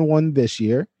he's 10-1 this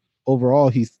year. Overall,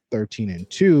 he's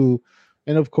 13-2,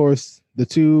 and of course, the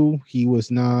two he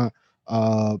was not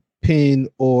pinned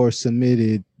or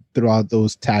submitted throughout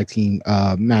those tag team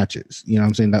matches. You know what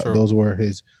I'm saying? That those were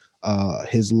his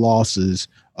losses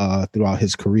throughout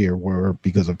his career were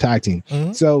because of tag team.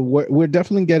 So we're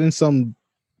definitely getting some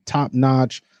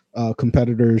top-notch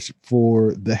competitors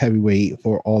for the heavyweight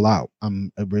for All Out.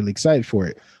 I'm really excited for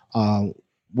it.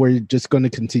 We're just going to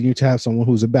continue to have someone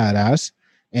who's a badass,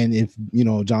 and if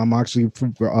John Moxley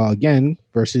again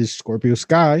versus Scorpio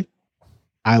Sky,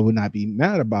 I would not be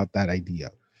mad about that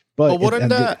idea. But wouldn't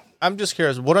that? I'm just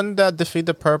curious. Wouldn't that defeat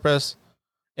the purpose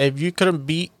if you couldn't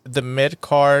beat the mid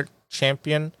card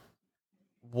champion?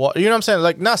 What what I'm saying?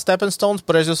 Like not stepping stones,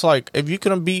 but it's just like if you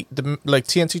couldn't beat the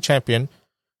TNT champion,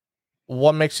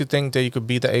 what makes you think that you could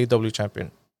beat the AEW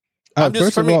champion?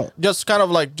 Just kind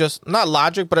of like just not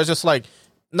logic, but it's just like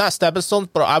not stepping stones.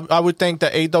 But I would think the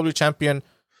AEW champion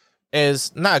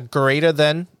is not greater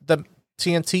than the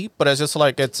TNT, but it's just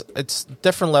like it's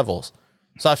different levels.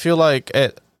 So I feel like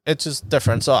it's just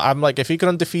different. So I'm like, if he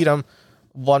couldn't defeat him,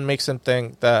 what makes him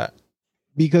think that?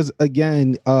 Because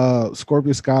again,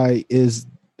 Scorpio Sky is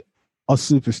a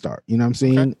superstar. You know what I'm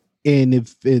saying? Okay. And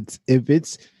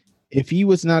if he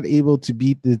was not able to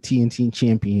beat the TNT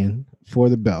champion for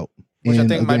the belt, which I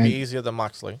think might be easier than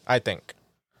Moxley, I think.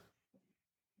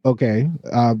 Okay,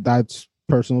 that's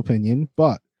personal opinion,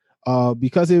 but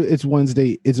because it's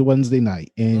Wednesday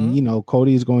night, and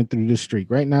Cody is going through this streak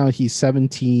right now. He's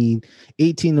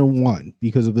 18-1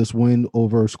 because of this win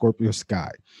over Scorpio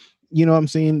Sky. You know what I'm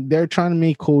saying? They're trying to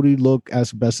make Cody look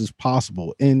as best as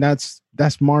possible, and that's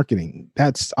marketing.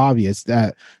 That's obvious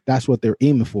that's what they're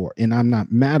aiming for, and I'm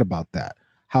not mad about that.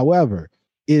 However,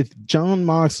 if John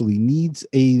Moxley needs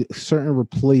a certain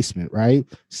replacement, right?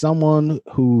 Someone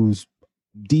who's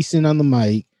decent on the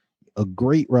mic, a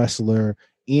great wrestler,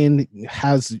 and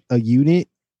has a unit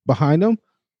behind him,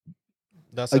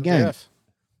 that's again, MJF.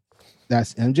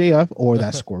 That's MJF or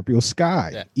that's Scorpio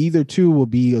Sky. Yeah. Either two will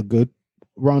be a good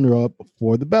runner-up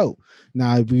for the belt.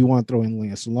 Now, if you want to throw in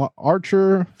Lance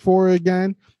Archer for it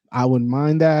again, I wouldn't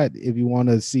mind that. If you want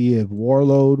to see if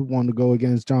Warlord want to go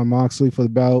against John Moxley for the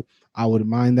belt, I wouldn't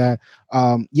mind that.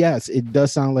 Yes, it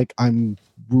does sound like I'm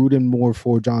rooting more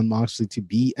for John Moxley to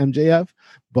beat MJF,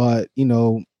 but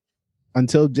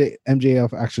until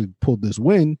MJF actually pulled this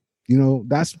win,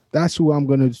 that's who I'm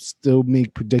going to still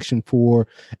make prediction for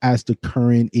as the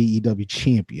current AEW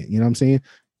champion. You know what I'm saying?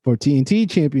 For TNT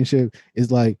championship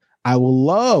is like, I will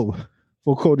love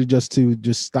for Cody just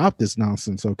stop this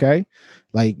nonsense. Okay.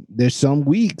 Like there's some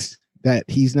weeks that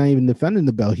he's not even defending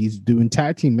the belt. He's doing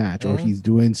tag team match or he's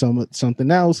doing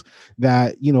something else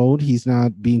that, he's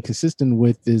not being consistent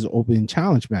with his open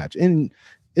challenge match. And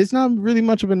it's not really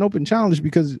much of an open challenge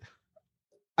because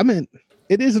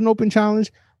it is an open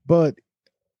challenge, but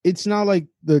it's not like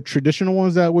the traditional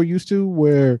ones that we're used to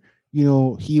where,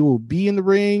 he will be in the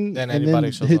ring and then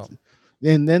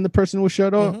and then the person will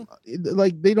shut up.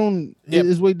 Like they don't. Yep.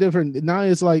 It's way different now.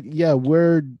 It's like, yeah,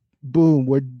 we're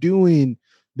doing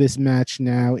this match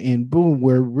now, and boom,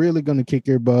 we're really gonna kick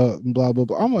your butt and blah blah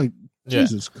blah. I'm like,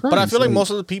 Jesus Christ! But I feel like most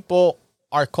of the people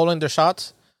are calling their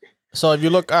shots. So if you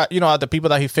look at at the people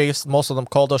that he faced, most of them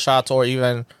called those shots or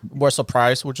even were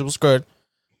surprised, which was good.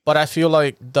 But I feel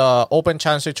like the open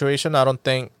challenge situation, I don't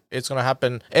think it's gonna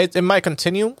happen. It might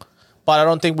continue, but I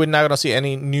don't think we're not gonna see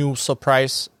any new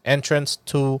surprise entrance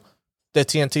to the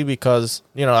TNT because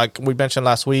like we mentioned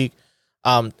last week,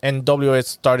 NWA is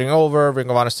starting over, Ring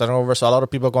of Honor is starting over, so a lot of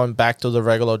people are going back to the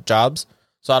regular jobs.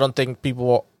 So I don't think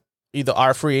people either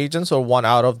are free agents or want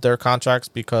out of their contracts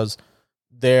because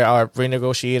they are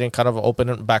renegotiating, kind of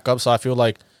opening back up. So I feel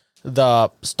like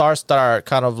the stars that are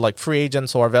kind of like free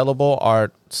agents or available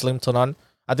are slim to none.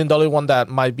 I think the only one that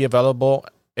might be available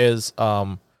is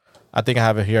I think I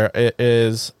have it here. It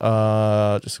is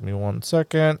just give me 1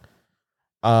 second.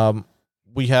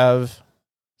 We have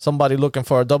somebody looking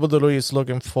for WWE is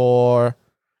looking for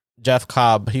Jeff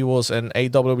Cobb. He was in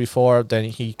AW before, then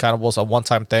he kind of was a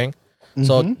one-time thing.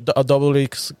 So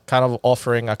WWE's kind of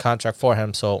offering a contract for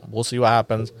him. So we'll see what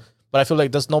happens. But I feel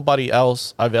like there's nobody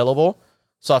else available.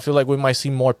 So I feel like we might see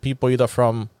more people either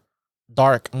from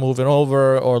Dark moving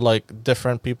over or like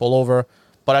different people over.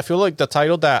 But I feel like the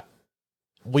title that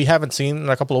we haven't seen in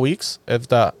a couple of weeks is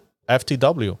the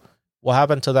FTW. What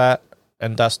happened to that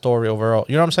and that story overall?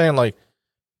 You know what I'm saying? Like,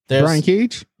 there's Brian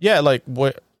Cage. Yeah, like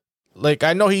what? Like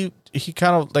I know he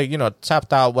kind of like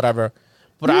tapped out, whatever.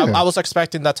 But I was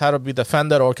expecting that title to be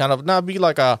defended or kind of not be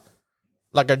like a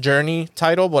journey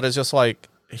title, but it's just like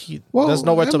there's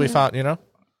nowhere to be found,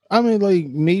 I mean, like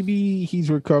maybe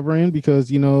he's recovering because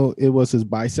it was his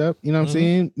bicep. You know what I'm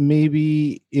saying?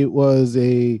 Maybe it was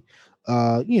a,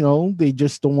 they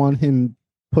just don't want him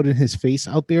putting his face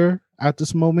out there at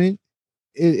this moment.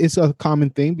 It's a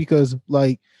common thing because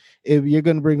like if you're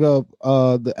gonna bring up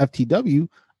the FTW,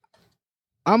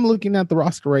 I'm looking at the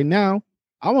roster right now.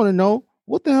 I want to know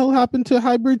what the hell happened to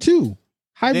Hybrid 2.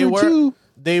 Hybrid 2.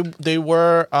 They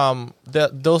were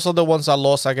those are the ones that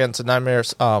lost against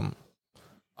Nightmares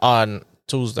on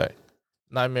Tuesday.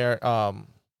 Nightmare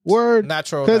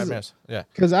Natural Nightmares. Yeah.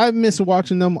 Cuz I missed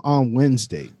watching them on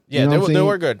Wednesday. Yeah, they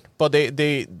were good. But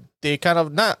they kind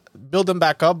of not build them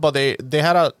back up, but they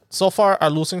had so far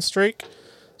a losing streak.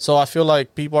 So I feel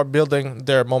like people are building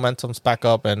their momentums back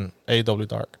up in AEW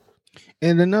Dark.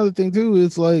 And another thing too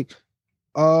is like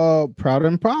Proud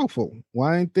and Powerful.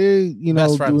 Why aren't they,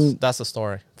 best friends? That's the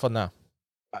story for now.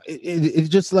 It's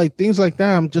just like things like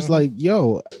that. I'm just like,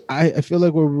 yo, I feel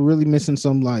like we're really missing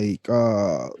some like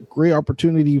great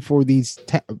opportunity for these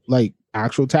like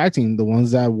actual tag team, the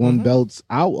ones that won belts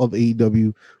out of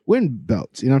AEW win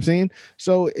belts. You know what I'm saying?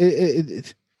 So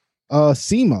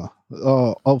SEMA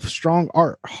of Strong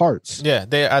Hearts. Yeah,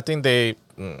 I think I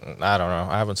don't know.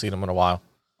 I haven't seen them in a while.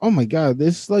 Oh my God,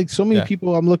 there's like so many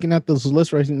people. I'm looking at this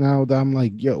list right now that I'm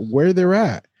like, yo, where they're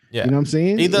at. Yeah. You know what I'm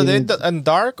saying? Either they in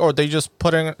Dark or they just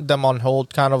putting them on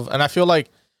hold kind of. And I feel like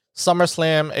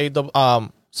SummerSlam,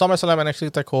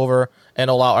 NXT TakeOver, and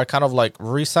All Out are kind of like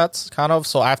resets kind of.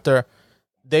 So after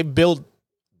they build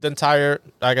the entire,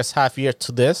 I guess, half year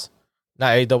to this,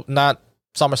 not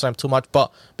SummerSlam too much,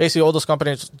 but basically all those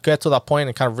companies get to that point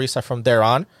and kind of reset from there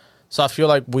on. So I feel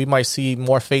like we might see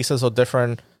more faces or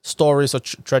different stories or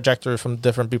trajectory from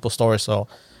different people's stories. So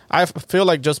I feel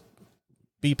like just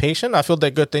be patient. I feel the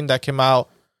good thing that came out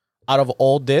of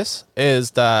all this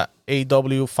is that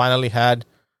AEW finally had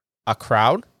a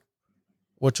crowd,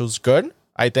 which was good.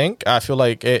 I think I feel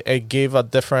like it gave a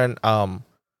different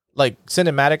like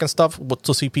cinematic and stuff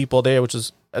to see people there, which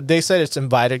is, they said it's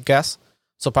invited guests,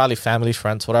 so probably family,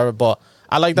 friends, whatever. But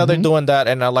I like that they're doing that,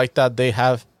 and I like that they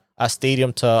have a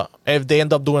stadium to, if they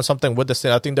end up doing something with the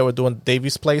stadium. I think they were doing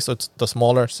Davies Place, so it's the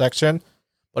smaller section.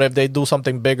 But if they do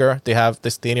something bigger, they have the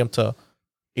stadium to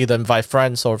either invite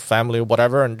friends or family or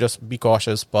whatever, and just be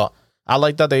cautious. But I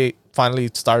like that they finally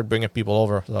started bringing people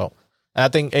over. So, and I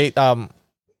think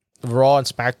Raw and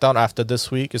SmackDown after this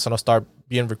week is gonna start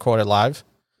being recorded live.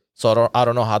 So I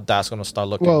don't know how that's gonna start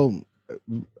looking. Well,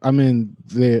 I mean,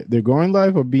 they're going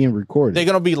live or being recorded? They're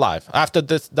gonna be live after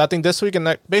this. I think this week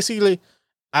and basically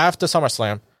after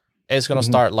SummerSlam, it's gonna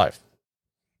start live.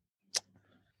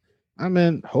 I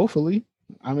mean, hopefully.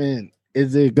 I mean,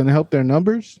 is it going to help their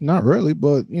numbers? Not really,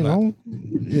 but you know,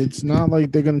 it's not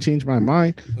like they're going to change my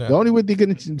mind. Yeah. The only way they're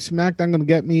going to SmackDown going to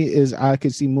get me is I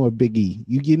could see more Big E.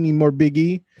 You give me more Big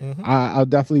E, I'll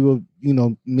definitely will, you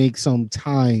know, make some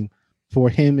time for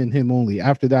him and him only.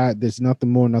 After that, there's nothing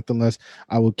more, nothing less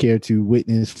I would care to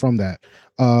witness from that.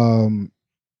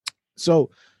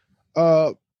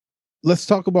 let's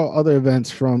talk about other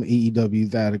events from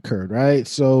AEW that occurred, right?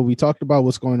 So we talked about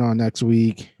what's going on next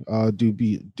week.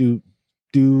 Due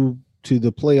to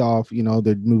the playoff,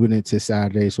 they're moving it to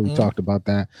Saturday, so we talked about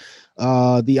that.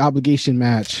 The obligation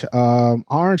match,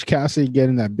 Orange Cassidy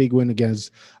getting that big win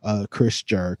against Chris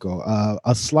Jericho.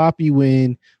 A sloppy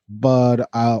win, but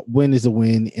win is a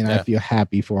win, and I feel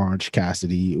happy for Orange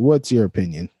Cassidy. What's your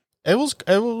opinion? It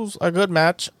was a good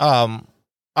match. I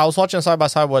was watching side by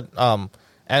side with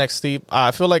NXT.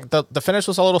 I feel like the finish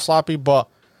was a little sloppy, but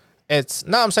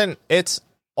I'm saying it's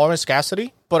Orange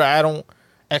Cassidy, but I don't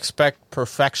expect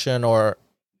perfection or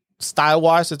style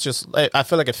wise. It's just I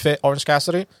feel like it fit Orange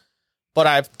Cassidy.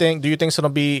 But do you think it's gonna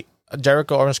be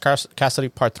Jericho Orange Cassidy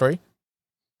Part 3,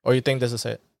 or you think this is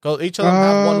it? Because each of them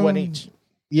have one win each.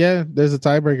 Yeah, there's a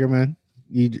tiebreaker, man.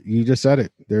 You just said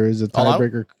it. There is a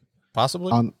tiebreaker,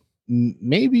 possibly.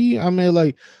 Maybe I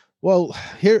mean,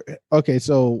 here. Okay,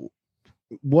 so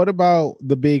what about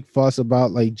the big fuss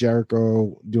about like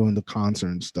Jericho doing the concert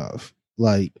and stuff?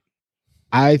 Like,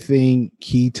 I think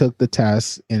he took the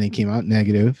test and it came out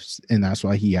negative, and that's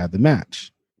why he had the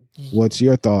match. What's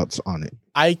your thoughts on it?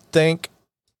 I think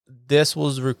this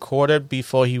was recorded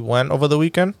before he went over the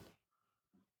weekend.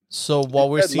 So what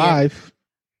we're seeing live,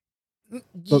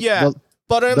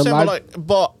 but I'm saying,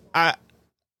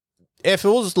 if it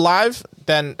was live,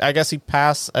 then I guess he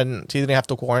passed and he didn't have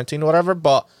to quarantine or whatever.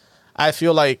 But I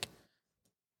feel like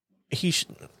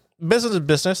business is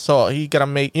business, so he gotta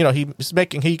make.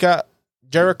 He got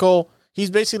Jericho.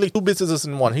 He's basically two businesses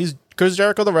in one. He's Chris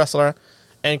Jericho, the wrestler,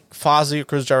 and Fozzy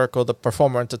Chris Jericho, the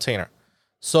performer entertainer.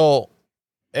 So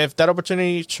if that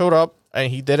opportunity showed up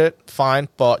and he did it, fine.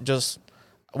 But just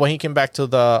when he came back to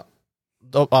the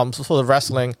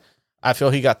wrestling, I feel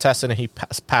he got tested and he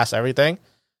passed everything.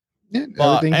 Yeah,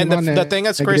 the thing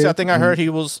that's crazy, I think I heard he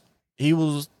was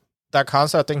that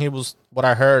concert. I think he was what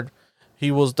I heard.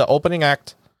 He was the opening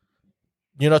act.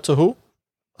 You know to who?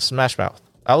 Smash Mouth.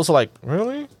 I was like,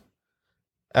 really?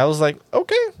 I was like,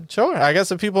 okay, sure. I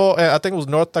guess if people, I think it was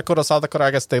North Dakota, South Dakota,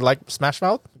 I guess they like Smash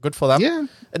Mouth. Good for them. Yeah.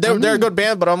 They're a good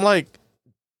band, but I'm like,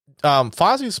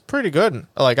 Fozzy's pretty good.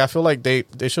 Like, I feel like they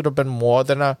should have been more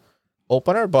than a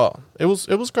opener, but it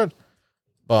was good.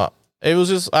 But it was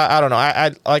just, I don't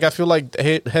know. I feel like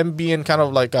him being kind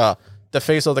of like the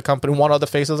face of the company, one of the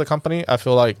faces of the company, I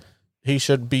feel like he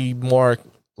should be more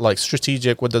like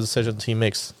strategic with the decisions he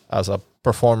makes as a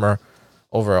performer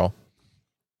overall.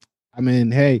 I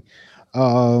mean, hey,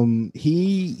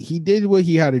 he did what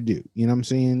he had to do. You know what I'm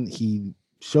saying? He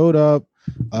showed up.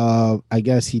 I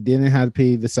guess he didn't have to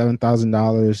pay the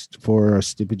 $7,000 for a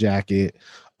stupid jacket.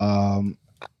 The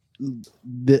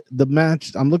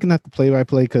match, I'm looking at the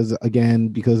play-by-play because of the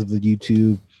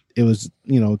YouTube, it was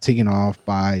taken off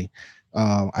by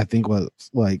I think was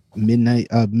like midnight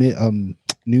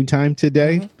noontime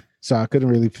today. Mm-hmm. So I couldn't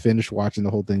really finish watching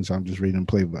the whole thing, so I'm just reading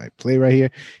play-by-play right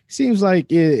here. Seems like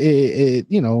he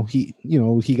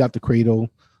got the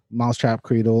cradle, mousetrap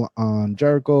cradle on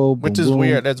Jericho, which is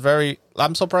weird. It's very.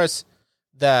 I'm surprised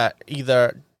that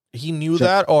either he knew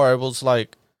that or it was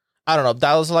like, I don't know.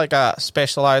 That was like a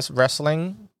specialized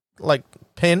wrestling like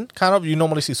pin kind of. You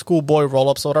normally see schoolboy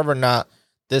roll-ups or whatever, not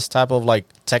this type of like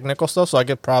technical stuff. So I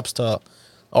give props to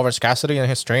Orange Cassidy and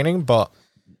his training, but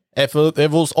if it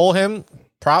was all him.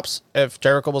 Props if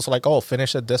Jericho was like, oh,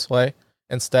 finish it this way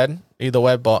instead. Either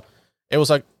way, but it was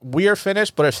like weird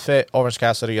finish, but it fit Orange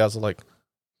Cassidy as like,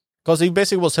 because he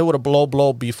basically was hit with a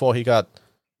blow before he got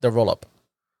the roll up.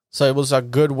 So it was a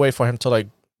good way for him to like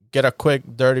get a quick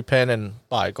dirty pin and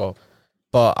go.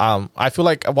 But I feel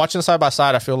like watching side by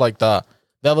side, I feel like the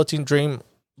Velveteen Dream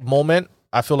moment,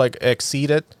 I feel like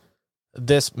exceeded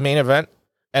this main event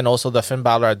and also the Finn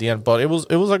Balor at the end. But it was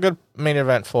a good main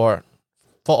event for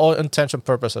all intention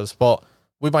purposes, but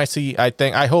we might see.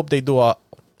 I hope they do a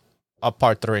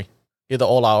part 3, either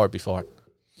All Out or before.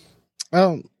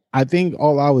 I think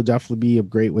All Out would definitely be a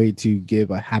great way to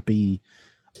give a happy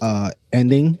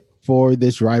ending for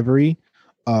this rivalry.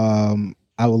 I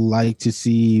would like to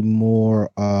see more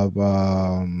of.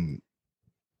 I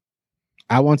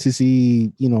want to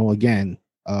see again,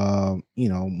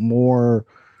 more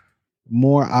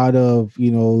out of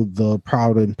the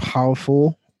Proud and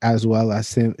Powerful, as well as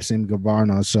Sam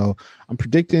Guevara. So I'm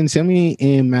predicting Sammy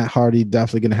and Matt Hardy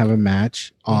definitely going to have a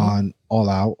match on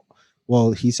All Out.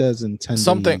 Well, he says in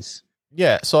 10 days.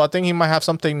 Yeah, so I think he might have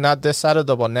something not this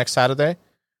Saturday, but next Saturday.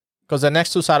 Because the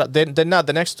next two Saturday, they're not.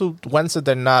 The next two Wednesday,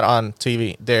 they're not on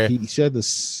TV. He said the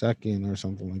second or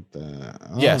something like that.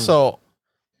 Yeah, so,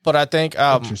 but I think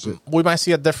we might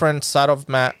see a different side of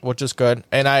Matt, which is good.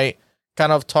 And I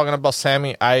kind of talking about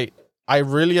Sammy, I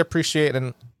really appreciate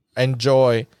and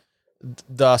enjoy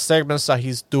the segments that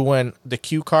he's doing the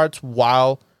cue cards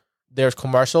while there's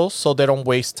commercials, so they don't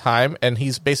waste time. And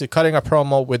he's basically cutting a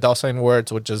promo without saying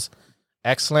words, which is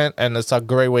excellent, and it's a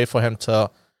great way for him to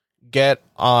get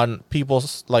on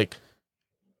people's like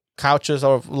couches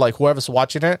or like whoever's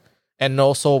watching it, and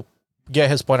also get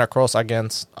his point across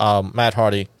against Matt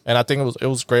Hardy. And I think it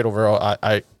was great overall.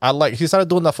 I like he started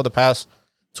doing that for the past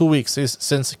 2 weeks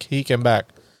since he came back,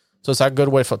 so it's a good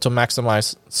way to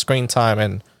maximize screen time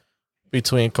and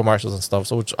between commercials and stuff.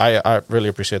 So which I really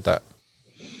appreciate that.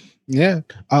 Yeah.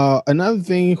 Another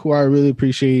thing who I really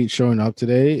appreciate showing up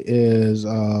today is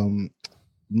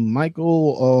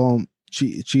Michael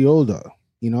Chioda,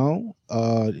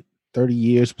 30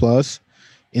 years plus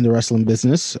in the wrestling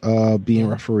business, being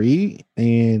referee.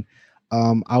 And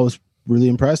I was really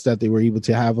impressed that they were able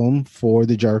to have him for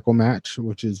the Jericho match,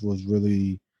 which was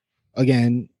really,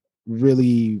 again,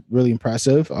 really, really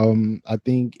impressive. I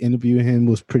think interviewing him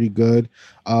was pretty good.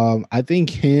 I think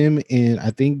him, and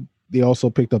I think they also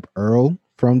picked up Earl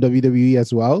from WWE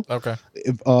as well. Okay.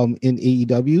 In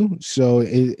AEW. So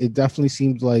it definitely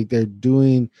seems like they're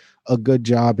doing a good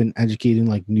job in educating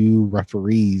like new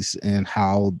referees and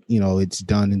how, it's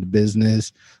done in the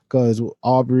business. Because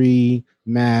Aubrey,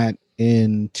 Matt,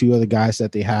 and 2 other guys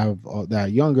that they have that are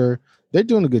younger, they're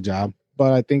doing a good job.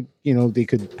 But I think, they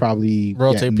could probably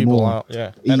rotate people more out.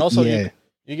 Yeah. And also you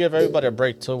give everybody a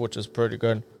break too, which is pretty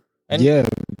good. And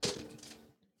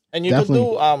and you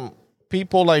definitely could do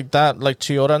people like that, like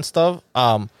Chioda and stuff.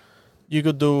 You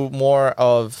could do more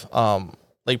of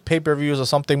like pay-per-views or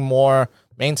something more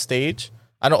main stage.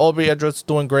 I know Aubrey Edwards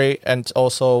doing great, and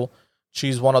also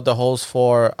she's one of the hosts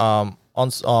for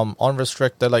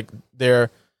Unrestricted, like their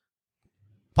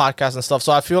podcast and stuff.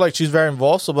 So I feel like she's very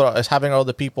involved. So, but having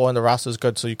other people in the roster is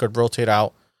good, so you could rotate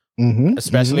out,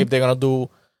 especially if they're gonna do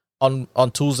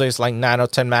on Tuesdays like 9 or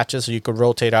 10 matches. So you could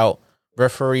rotate out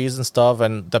referees and stuff,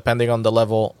 and depending on the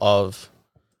level of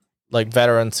like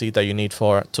veterancy that you need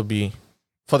for the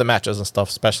matches and stuff,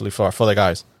 especially for the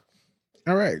guys.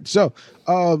 All right. So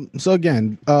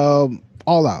again,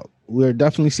 All Out, we're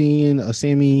definitely seeing a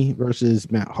Sammy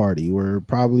versus Matt Hardy. We're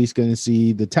probably going to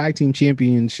see the tag team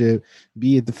championship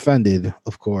be defended.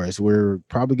 Of course, we're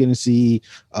probably going to see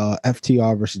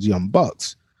FTR versus Young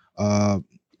Bucks.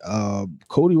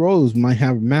 Cody Rhodes might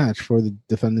have a match for the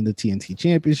defending the TNT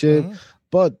championship,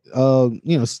 but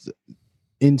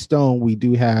in stone we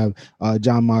do have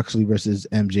Jon Moxley versus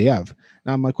MJF.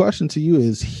 Now my question to you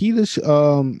is,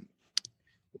 Shida,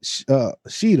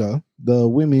 the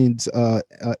women's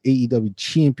AEW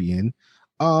champion,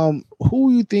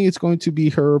 who you think is going to be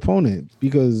her opponent?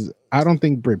 Because I don't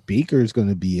think Britt Baker is going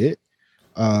to be it.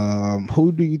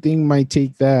 Who do you think might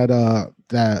take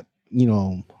that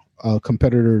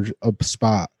competitor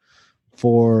spot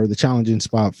for the challenging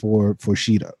spot for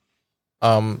Shida?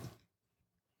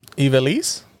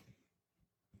 Ivelisse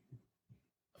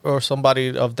or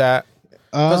somebody of that.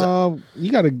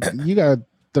 You gotta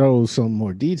throw some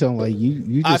more detail. Like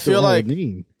you just, I feel like,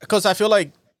 because I feel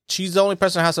like she's the only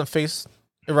person that hasn't faced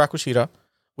Hikaru Shida.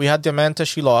 We had Diamante,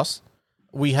 she lost.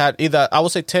 We had either, I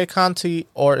would say, Tay Conti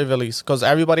or Ivelisse, because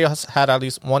everybody else had at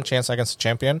least one chance against the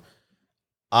champion.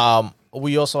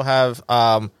 We also have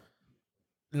Nyla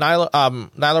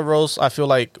Rose. I feel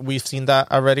like we've seen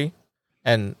that already,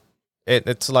 and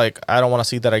it's like I don't want to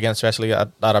see that again, especially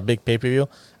at a big pay-per-view.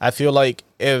 I feel like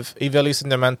if Ivelisse and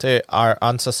Diamante are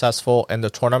unsuccessful in the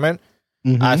tournament,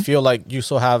 I feel like you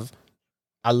still have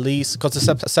at least, because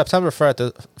September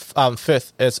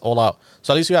 5th is All Out,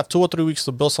 so at least you have 2 or 3 weeks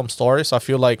to build some story. So I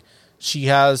feel like she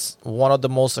has she's one of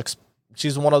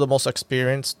the most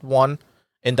experienced one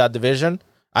in that division.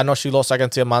 I know she lost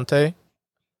against Diamante,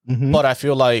 but I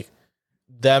feel like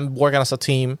them working as a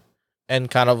team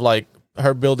and kind of like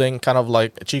her building, kind of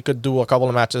like she could do a couple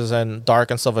of matches in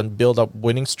dark and stuff and build a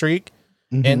winning streak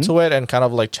into it and kind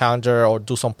of like challenge her or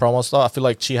do some promo stuff. I feel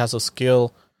like she has a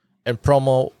skill in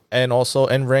promo and also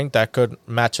in ring that could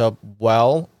match up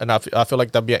well. And I feel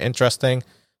like that'd be an interesting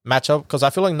matchup, because I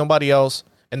feel like nobody else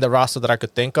in the roster that I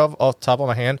could think of off the top of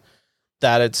my hand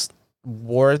that it's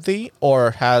worthy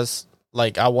or has,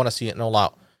 like, I want to see it in All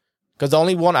Out. Because the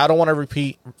only one I don't want to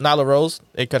repeat, Nyla Rose,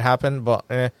 it could happen, but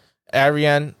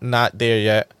Ariane, not there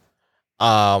yet.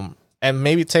 And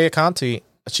maybe Tay Conti,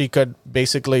 she could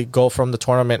basically go from the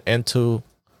tournament into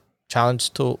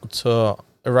challenge to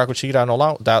Hikaru Shida and All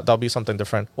Out. That'll be something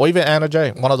different. Or even Anna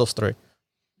Jay, one of those three.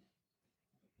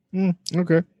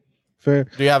 Okay, fair.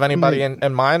 Do you have anybody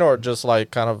in mind, or just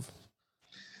like kind of?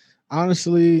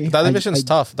 Honestly, that division's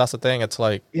tough. That's the thing. It's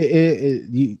like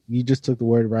you just took the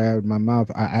word right out of my mouth.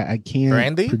 I can't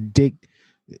Randy? predict.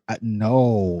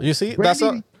 No, you see,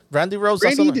 Randy, Randy Rose.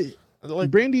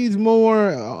 Like, Brandy's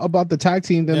more about the tag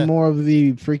team than yeah, more of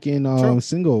the freaking true.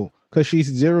 single, because she's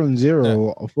 0 and Yeah,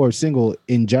 0 for single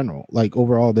in general. Like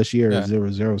overall this year is yeah.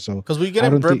 0-0. So Because we get I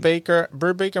in don't think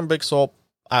Britt Baker and Big Soul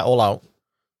at All Out.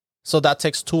 So that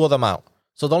takes two of them out.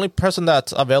 So the only person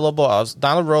that's available is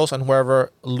Donald Rose and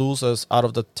whoever loses out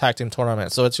of the tag team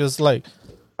tournament. So it's just like,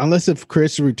 unless if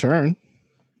Chris return,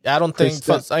 I don't Chris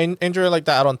think for an injury like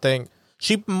that, I don't think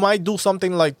she might do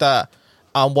something like that.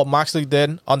 What Moxley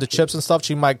did on the chips and stuff,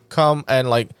 she might come and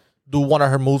like do one of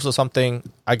her moves or something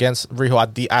against Riho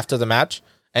at the after the match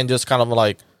and just kind of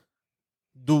like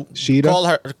do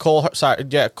Sheeta? call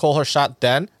her shot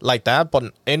then like that.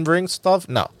 But in ring stuff,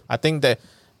 no. I think that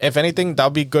if anything, that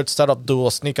would be good setup. Do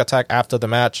a sneak attack after the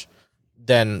match,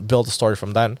 then build the story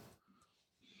from then.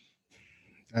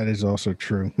 That is also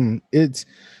true. It's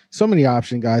so many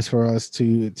options, guys, for us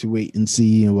to wait and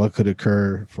see and what could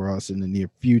occur for us in the near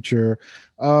future.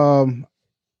 And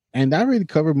that really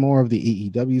covered more of the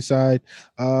AEW side.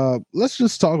 Let's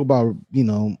just talk about,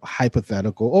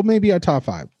 hypothetical or maybe our top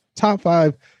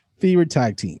five favorite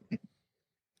tag team.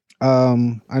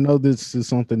 I know this is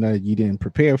something that you didn't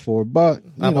prepare for, but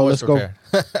I'm always let's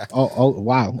prepared. go. Oh,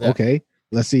 wow. Yeah. Okay.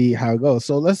 Let's see how it goes.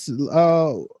 So let's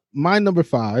my number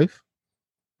 5,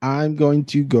 I'm going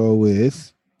to go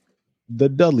with the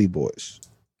Dudley Boys.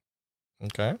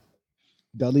 Okay.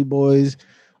 Dudley Boys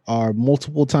are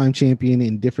multiple time champion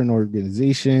in different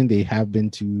organization. They have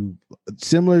been to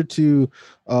similar to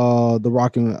the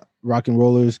Rock and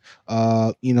Rollers.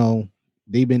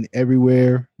 They've been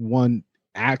everywhere, won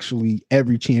actually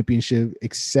every championship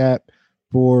except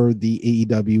for the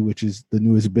AEW, which is the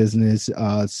newest business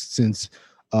since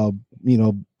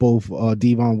both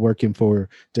Devon working for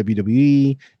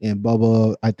WWE and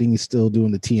Bubba, I think he's still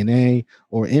doing the TNA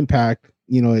or Impact.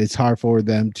 It's hard for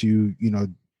them to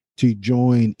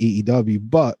join AEW,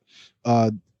 but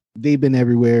they've been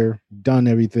everywhere, done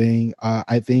everything.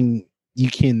 I think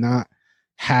you cannot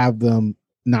have them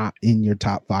not in your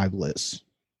top 5 list.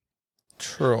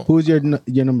 True. Who's your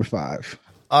number 5?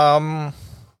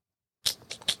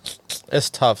 It's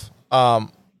tough.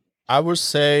 I would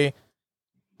say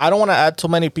I don't want to add too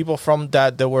many people from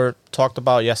that were talked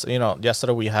about.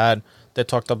 Yesterday they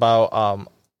talked about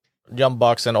Young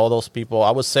Bucks and all those people. I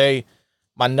would say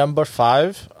my number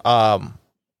 5,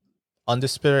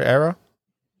 Undisputed Era.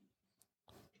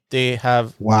 They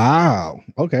have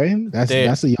Okay,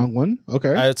 that's a young one.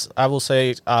 Okay, I will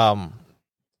say I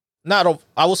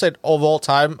will say of all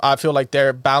time. I feel like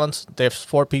they're balanced. There's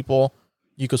 4 people.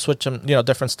 You could switch them,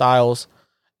 different styles,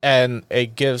 and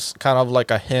it gives kind of like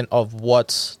a hint of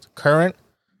what's current.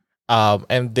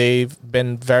 And they've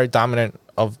been very dominant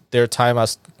of their time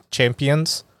as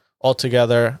champions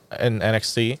altogether in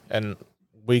NXT, and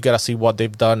we gotta see what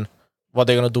they've done, what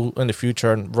they're gonna do in the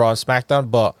future in Raw and SmackDown.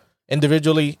 But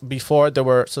individually, before they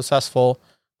were successful,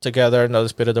 together in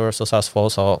Undisputed they were successful.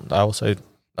 So I would say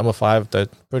number 5, they're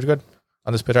pretty good.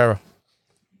 Undisputed Era.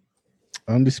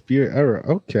 Undisputed Era.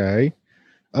 Okay.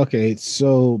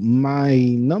 So my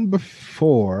number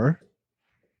 4,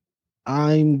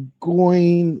 I'm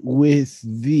going with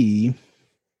the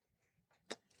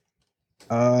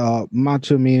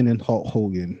Macho Man and Hulk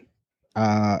Hogan.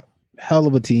 Hell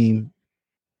of a team.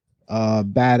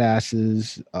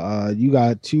 Badasses. You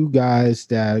got 2 guys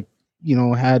that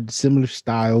had similar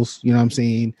styles, you know what I'm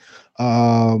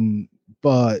saying?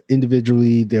 But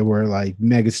individually they were like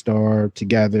megastar.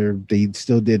 Together they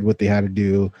still did what they had to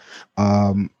do.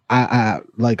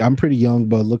 I'm pretty young,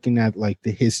 but looking at like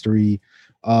the history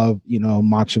of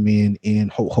Macho Man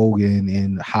and Hulk Hogan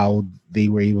and how they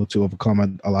were able to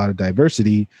overcome a lot of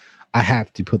diversity, I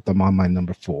have to put them on my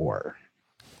number 4.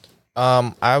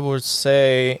 I would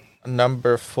say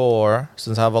number 4,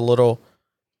 since I have a little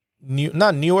new,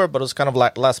 not newer, but it's kind of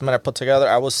like last minute put together.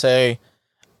 I would say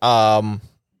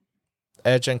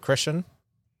Edge and Christian.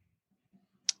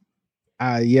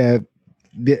 Yeah,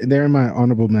 they're in my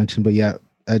honorable mention, but yeah,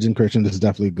 Edge and Christian is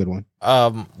definitely a good one.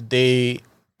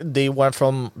 They went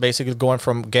from basically going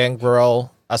from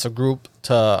Gangrel as a group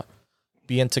to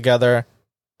being together,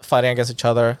 fighting against each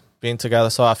other, being together.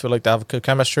 So I feel like they have good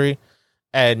chemistry,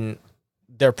 and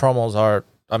their promos are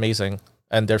amazing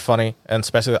and they're funny. And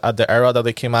especially at the era that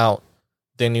they came out,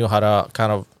 they knew how to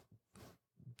kind of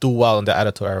do well in the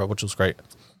Attitude Era, which was great.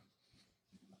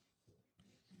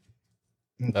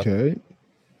 Okay. Yep.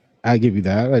 I give you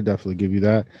that. I definitely give you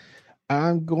that.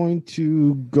 I'm going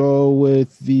to go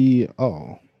with the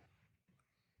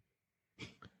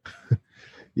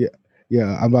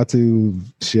yeah. I'm about to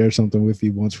share something with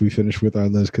you once we finish with our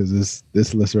list, because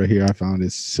this list right here I found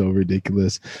is so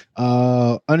ridiculous.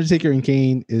 Undertaker and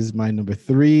Kane is my number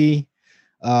 3.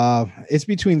 It's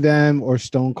between them or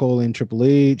Stone Cold and Triple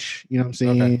H. You know what I'm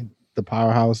Okay. saying? The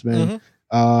powerhouse men.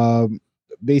 Mm-hmm. Um,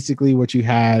 basically, what you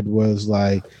had was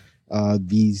like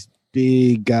these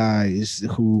big guys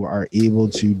who are able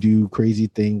to do crazy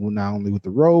things not only with the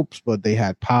ropes, but they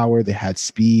had power, they had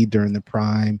speed during the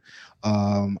prime.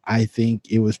 I think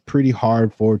it was pretty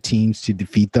hard for teams to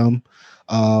defeat them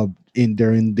in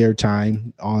during their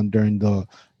time on during the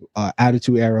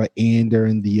Attitude Era and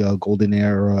during the Golden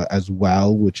Era as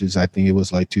well, which is I think it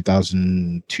was like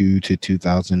 2002 to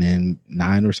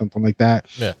 2009 or something like that.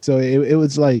 Yeah. So it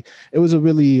was like it was a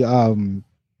really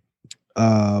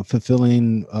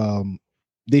fulfilling.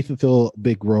 They fulfill a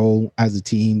big role as a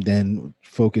team, then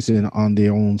focusing on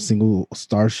their own single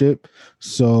starship.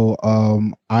 So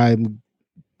I'm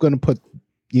gonna put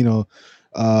you know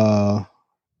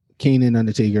Kane and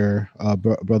Undertaker,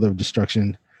 Brother of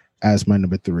Destruction, as my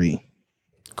number 3.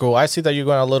 Cool. I see that you're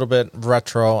going a little bit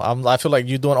retro. I feel like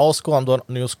you're doing old school. I'm doing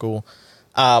new school.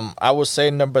 I would say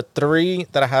number 3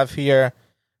 that I have here,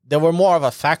 they were more of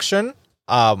a faction.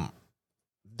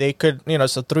 They could,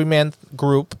 it's a 3-man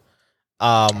group.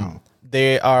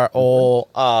 They are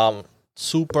all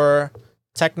super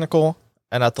technical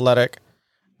and athletic.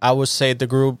 I would say the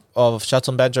group of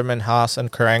Shelton Benjamin, Haas,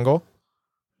 and Kurt Angle.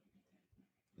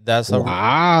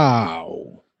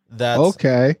 Wow.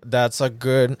 Okay. That's a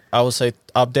good, I would say,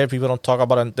 up there. People don't talk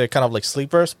about it. They're kind of like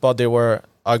sleepers, but they were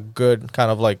a good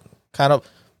kind of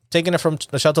taking it from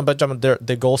the Shelton Benjamin,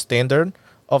 the gold standard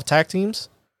of tag teams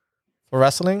for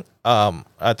wrestling.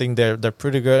 I think they're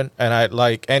pretty good, and I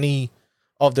like any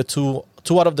of the two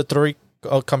out of the 3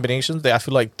 combinations. I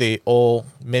feel like they all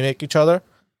mimic each other,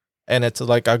 and it's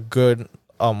like a good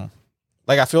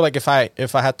like I feel like if I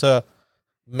had to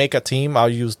make a team, I'll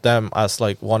use them as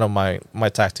like one of my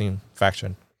tag team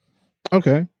faction.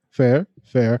 Okay, fair.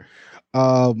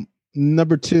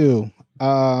 Number 2.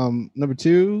 Number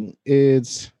 2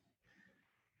 is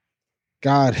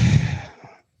God.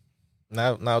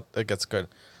 Now it gets good.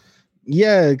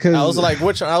 Yeah, because I was like,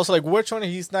 which one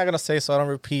he's not gonna say, so I don't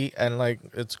repeat, and like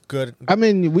it's good. I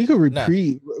mean, we could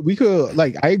repeat. We could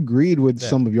like I agreed with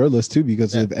some of your lists too,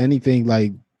 because if anything,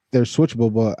 like they're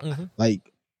switchable, but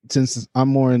like since I'm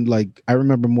more in like I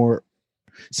remember more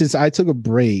since I took a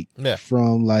break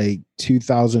from like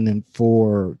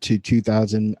 2004 to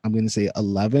 2000, I'm going to say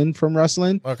 11 from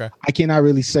wrestling. Okay. I cannot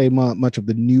really say much of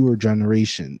the newer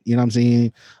generation. You know what I'm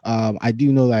saying? I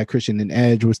do know that Christian and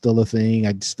Edge was still a thing.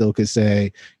 I still could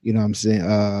say, you know what I'm saying?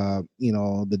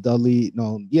 The Dudley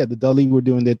were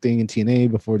doing their thing in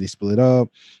TNA before they split up.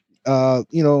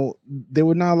 There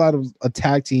were not a lot of a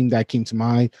tag team that came to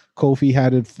mind. Kofi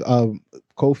had it.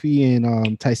 Kofi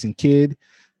and Tyson Kidd.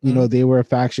 They were a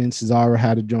faction. Cesaro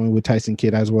had to join with Tyson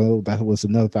Kidd as well. That was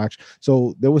another faction.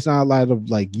 So there was not a lot of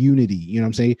like unity. You know what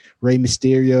I'm saying? Rey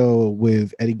Mysterio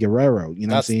with Eddie Guerrero. You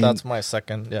know what I'm saying? That's my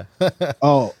second. Yeah.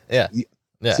 Oh, yeah.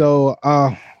 So,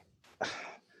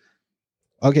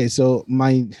 okay. So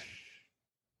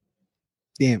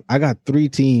I got 3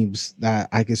 teams that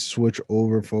I could switch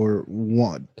over for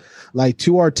one. Like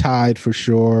 2 are tied for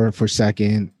sure for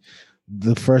second.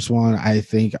 The first one, I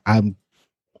think I'm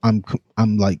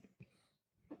like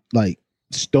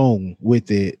stone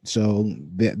with it. So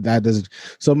that doesn't.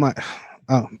 So my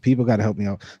people got to help me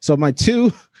out. So my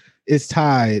 2 is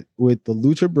tied with the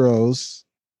Lucha Bros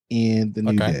and the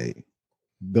New Day.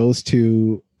 Those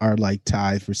 2 are like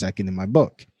tied for second in my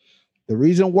book. The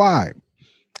reason why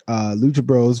Lucha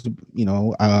Bros,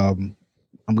 I'm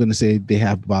going to say they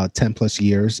have about 10 plus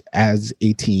years as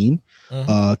a team.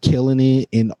 Killing it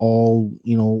in all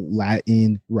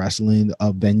Latin wrestling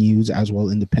venues as well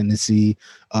independency.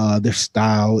 Their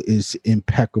style is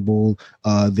impeccable.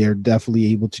 They're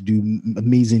definitely able to do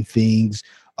amazing things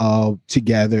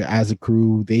together as a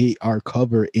crew. They are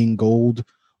covered in gold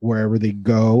wherever they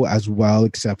go as well,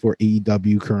 except for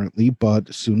AEW currently,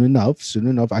 but soon enough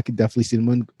I could definitely see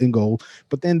them in gold.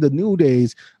 But then the New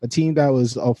Days, a team that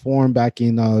was formed back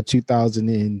in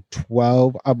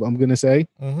 2012, I'm gonna say,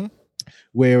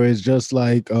 where it's just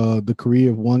like the career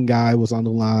of one guy was on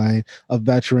the line, a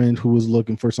veteran who was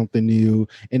looking for something new,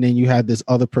 and then you had this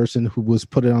other person who was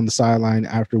put it on the sideline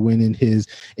after winning his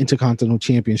Intercontinental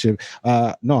Championship.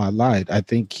 No, I lied. I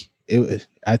think it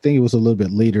was a little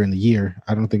bit later in the year.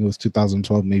 I don't think it was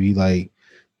 2012, maybe like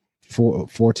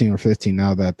 14 or 15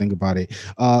 now that I think about it.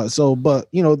 But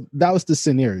that was the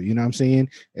scenario, you know what I'm saying?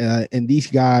 And these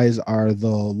guys are the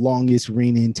longest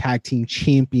reigning tag team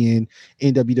champion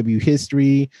in WWE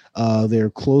history. They're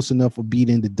close enough of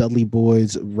beating the Dudley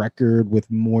Boys record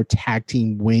with more tag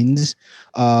team wins.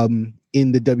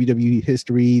 in the WWE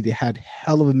history. They had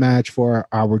hell of a match for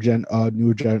our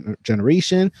newer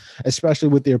generation, especially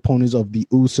with their opponents of the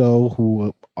Uso,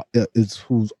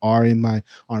 who's are in my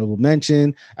honorable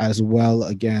mention, as well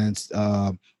against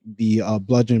the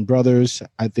Bludgeon Brothers.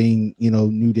 I think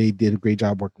New Day did a great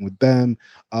job working with them.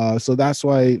 So that's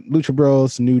why Lucha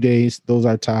Bros, New Days, those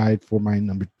are tied for my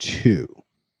number 2.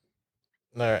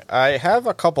 All right. I have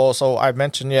a couple. So I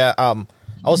mentioned, I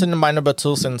was in my number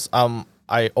 2 since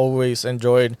I always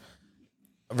enjoyed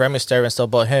Rey Mysterio and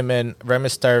stuff, but him and Rey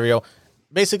Mysterio,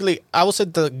 basically, I would say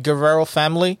the Guerrero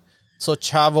family. So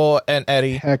Chavo and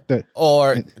Eddie, Hector,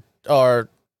 or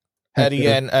Eddie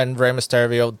Hector. and Rey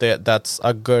Mysterio. That's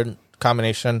a good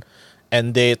combination.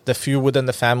 And the feud within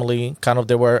the family, kind of,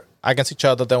 they were against each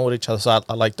other, then with each other. So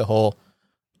I like the whole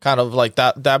kind of like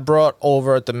that brought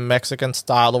over the Mexican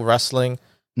style of wrestling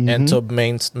and to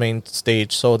main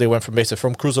stage. So they went from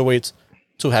from cruiserweights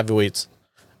to heavyweights,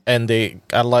 and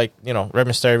I like Rey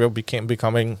Mysterio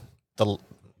becoming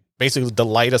basically the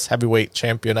lightest heavyweight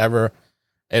champion ever.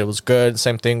 It was good.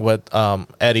 Same thing with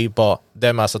Eddie, but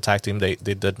them as a tag team, they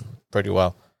did pretty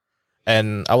well.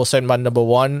 And I will say my number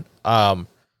 1, I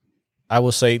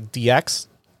will say DX.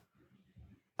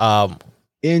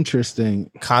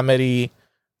 Interesting. Comedy,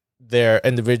 their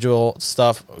individual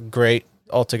stuff, great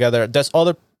altogether. There's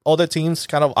other teams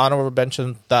kind of honorable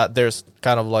mention that there's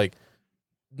kind of like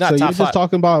not so top you're just 5.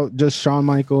 talking about just Shawn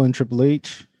Michael and Triple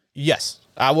H? Yes,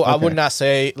 I would not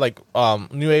say like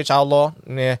New Age Outlaw.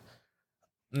 Nah,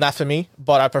 not for me.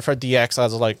 But I prefer DX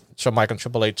as like Shawn Michael and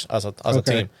Triple H as a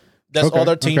team. There's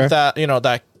other teams that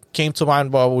that came to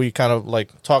mind while we kind of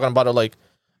like talking about it, like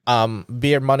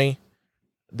Beer Money.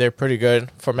 They're pretty good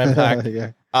from Impact.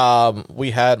 Yeah.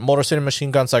 We had Motor City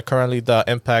Machine Guns are currently the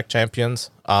Impact champions.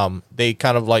 They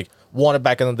kind of like won it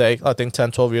back in the day, I think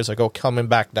 10, 12 years ago, coming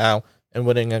back now and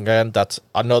winning again. That's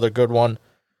another good one.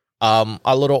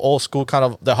 A little old school, kind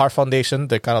of the Heart Foundation.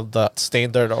 They're kind of the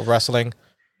standard of wrestling.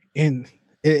 And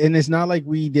it's not like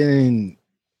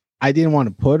I didn't want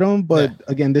to put them, but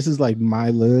again, this is like my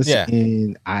list. Yeah.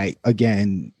 And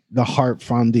the Heart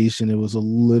Foundation, it was a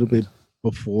little bit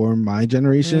before my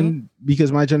generation,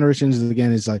 because my generation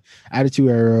is like Attitude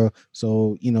Era.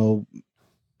 So,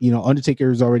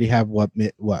 Undertaker's already have what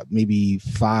maybe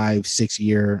 5-6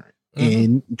 year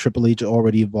in Triple H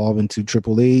already evolved into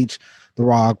Triple H. The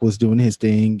Rock was doing his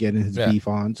thing, getting his beef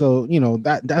on. So,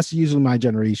 that's usually my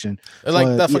generation.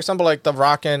 Like for example, like The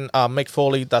Rock and Mick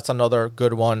Foley, that's another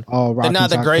good one. Oh, they're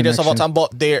not the greatest of all time,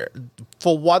 but they're,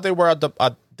 for what they were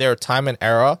at their time and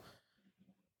era,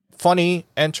 funny,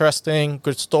 interesting,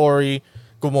 good story,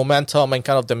 good momentum, and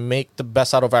kind of they make the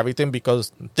best out of everything,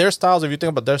 because their styles, if you think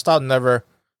about their style, never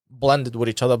blended with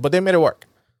each other, but they made it work.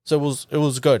 So it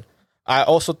was good. I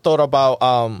also thought about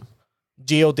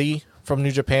God from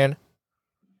New Japan.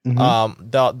 They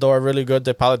were really good.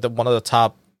 They're probably one of the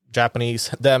top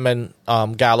Japanese. Them and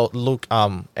Luke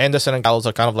Anderson and Gallows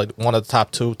are kind of like one of the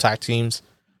top 2 tag teams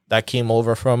that came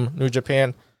over from New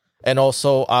Japan. And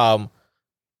also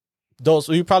those,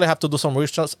 you probably have to do some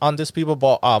research on these people,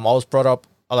 but I was brought up,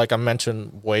 like I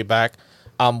mentioned way back,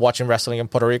 watching wrestling in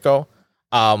Puerto Rico.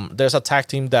 There's a tag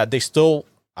team that they still,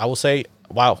 I will say,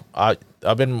 wow,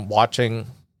 I've been watching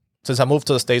since I moved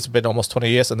to the States. It's been almost 20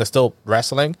 years, and they're still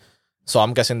wrestling. So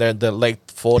I'm guessing they're in the late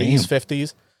 40s,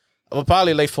 50s. Well,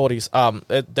 probably late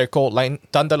 40s. They're called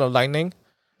Thunder and Lightning.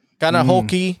 Kind of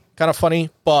hokey, kind of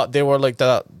funny, but they were like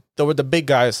the big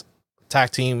guys tag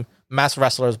team, mass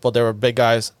wrestlers, but they were big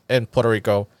guys in Puerto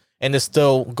Rico, and they're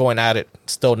still going at it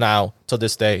still now to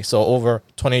this day. So over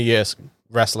 20 years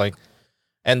wrestling,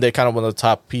 and they're kind of one of the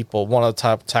top people, one of the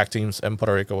top tag teams in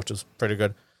Puerto Rico, which is pretty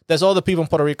good. There's other people in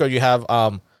Puerto Rico. You have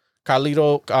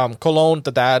Carlito Colon,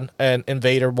 the dad, and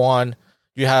Invader One.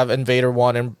 You have Invader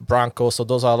One and Bronco. So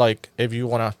those are like, if you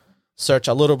want to search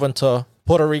a little bit into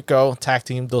Puerto Rico tag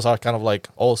team, those are kind of like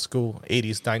old school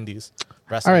 80s, 90s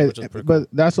wrestling. All right, which is pretty but cool.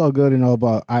 that's all good and all,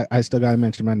 but I still gotta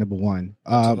mention my number 1.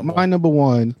 My number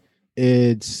 1,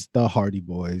 it's the Hardy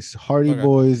Boys. Hardy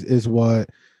Boys is what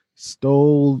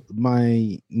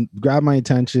grabbed my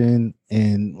attention,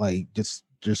 and like just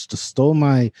stole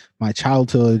my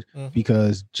childhood,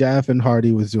 because Jeff and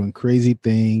Hardy was doing crazy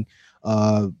thing.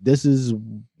 This is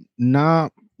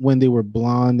not when they were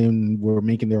blonde and were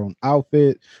making their own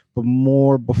outfit, but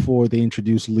more before they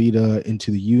introduced Lita into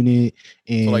the unit,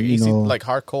 and So like easy, like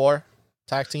hardcore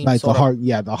tag team, like the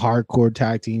hardcore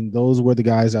tag team. Those were the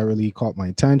guys that really caught my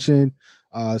attention.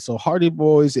 So Hardy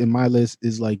Boys in my list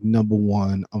is like number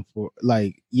 1.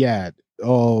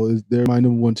 Oh, is there my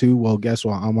number 1 too? Well, guess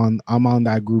what? I'm on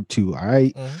that group too. All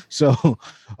right. So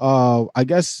I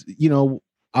guess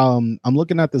I'm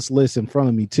looking at this list in front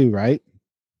of me too, right?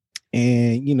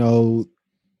 And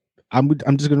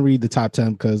I'm just gonna read the top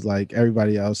 10 because like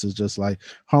everybody else is just like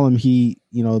Harlem Heat.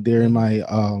 They're in my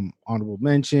honorable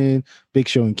mention. Big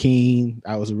Show and Kane.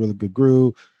 That was a really good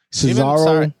group.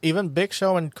 Cesaro, even Big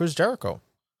Show and Chris Jericho,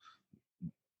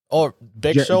 or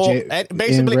Big Show,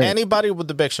 basically anybody with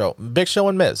the Big Show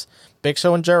and Miz, Big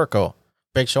Show and Jericho,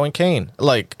 Big Show and Kane.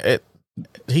 Like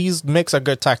he's makes a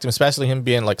good tag team, especially him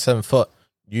being like 7 foot.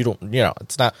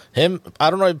 It's not him. I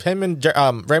don't know if him and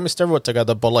Rey Mysterio were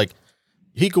together, but like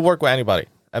he could work with anybody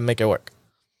and make it work.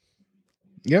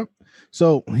 Yep.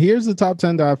 So here's the top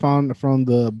 10 that I found from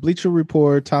the Bleacher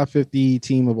Report top 50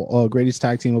 team of greatest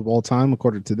tag team of all time,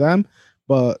 according to them.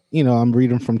 But I'm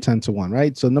reading from 10 to 1,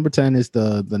 right? So number 10 is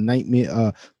the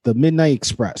Midnight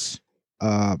Express.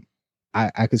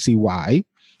 I could see why.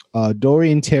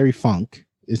 Dory and Terry Funk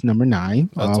is number 9.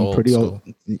 That's pretty old.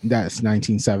 That's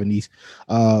 1970s.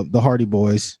 The Hardy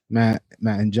Boys, Matt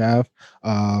and Jeff.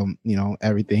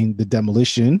 Everything. The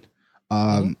Demolition.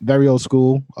 Very old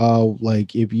school.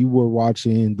 Like if you were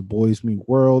watching The Boys Meet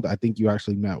World, I think you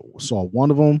actually saw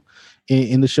one of them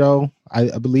in the show.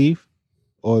 I believe.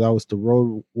 Oh, that was the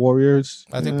Road Warriors.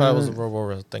 I think probably was the Road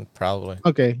Warriors. I think probably.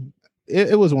 Okay,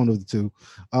 it was one of the two.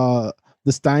 The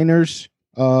Steiners,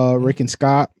 Rick and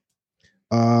Scott.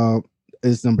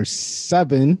 Is number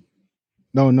 7.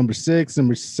 No, number 6.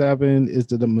 Number 7 is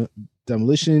the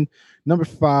Demolition. Number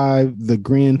 5, the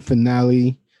Grand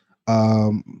Finale.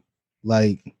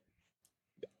 Like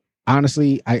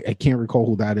honestly, I can't recall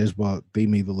who that is, but they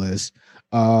made the list.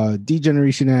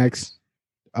 D-Generation X,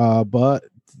 but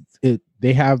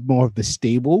they have more of the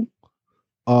stable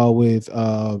with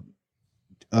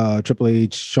Triple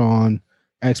H, Shawn,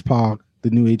 X-Pac, the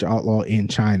New Age Outlaw, and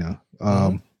China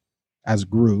as a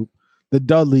group. The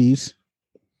Dudleys,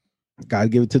 gotta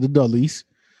give it to the Dudleys.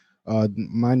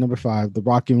 My number 5, the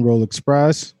Rock and Roll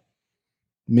Express.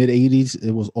 Mid 80s,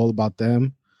 it was all about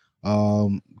them,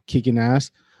 kicking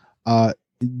ass.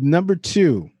 Number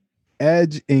 2,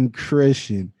 Edge and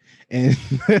Christian, and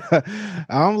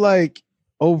I'm like,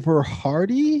 over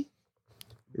Hardy,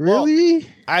 really? Well,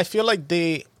 I feel like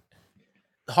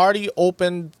Hardy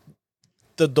opened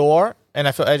the door, and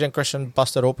I feel Edge and Christian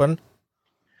busted open.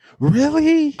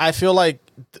 Really? I feel like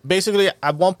basically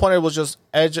at one point it was just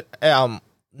Edge,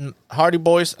 Hardy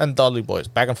Boys and Dudley Boys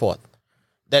back and forth.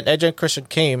 Then Edge and Christian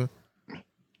came,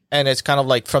 and it's kind of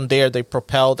like from there they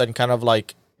propelled, and kind of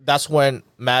like that's when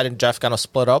Matt and Jeff kind of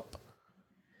split up.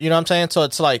 You know what I'm saying? So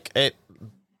it's like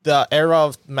the era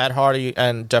of Matt Hardy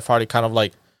and Jeff Hardy kind of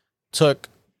like took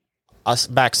a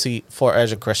backseat for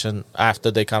Edge and Christian after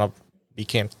they kind of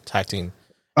became tag team.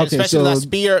 And okay, especially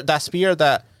that spear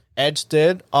that Edge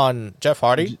did on Jeff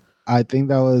Hardy. I think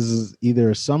that was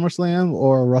either SummerSlam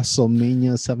or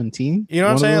WrestleMania 17. You know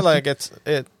what I'm saying? Like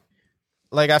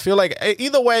like I feel like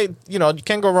either way, you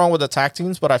can't go wrong with the tag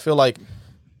teams, but I feel like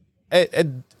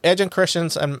Edge and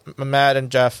Christians and Matt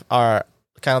and Jeff are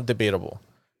kind of debatable.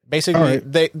 Basically,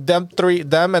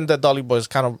 them and the Dudley Boys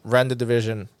kind of ran the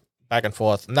division back and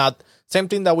forth. Now, same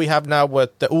thing that we have now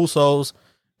with the Usos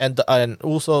and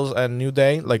Usos and New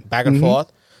Day, like back and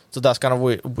forth. So that's kind of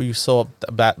what we saw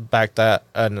back that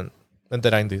in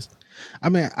the 90s. I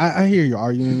mean, I hear your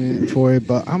argument for it,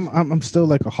 but I'm still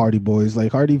like a Hardy Boys.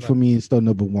 Like Hardy for me is still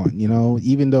number 1.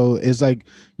 Even though it's like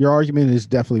your argument is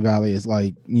definitely valid. It's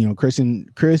like Christian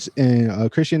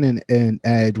and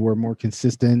Edge were more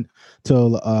consistent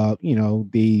till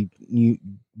they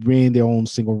ran their own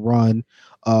single run.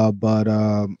 But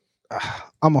I'm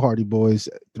a Hardy Boys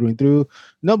through and through.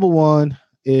 Number 1,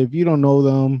 if you don't know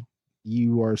them,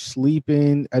 you are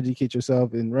sleeping. Educate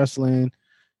yourself in wrestling.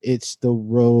 It's the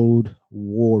Road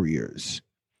Warriors,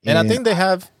 and I think they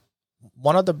have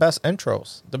one of the best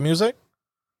intros. The music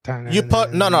you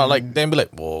put like they'd be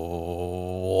like,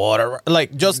 whoa,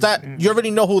 like just that you already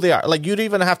know who they are. Like you don't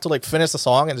even have to like finish the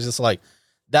song, and it's just like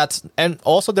that's. And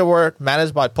also they were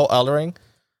managed by Paul Ellering,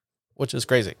 which is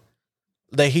crazy.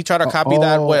 He tried to copy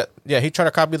that with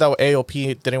AOP.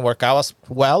 It didn't work out as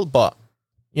well, but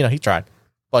he tried.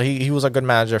 But he was a good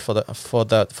manager for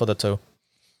the two.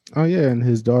 Oh yeah, and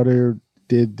his daughter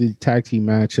did the tag team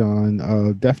match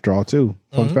on Death Draw too.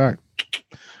 Fun fact.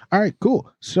 All right, cool.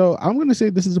 So I'm going to say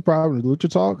this is a problem with Lucha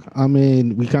Talk. I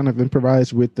mean, we kind of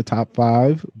improvised with the top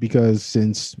 5 because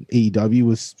since AEW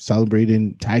was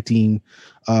celebrating tag team,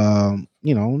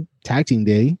 tag team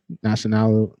day,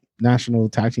 national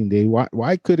tag team day.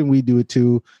 Why couldn't we do it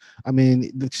too? I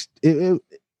mean,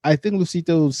 I think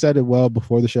Lucito said it well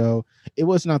before the show. It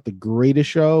was not the greatest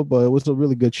show, but it was a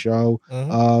really good show.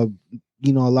 A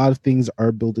lot of things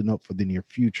are building up for the near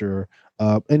future.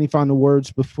 Any final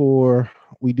words before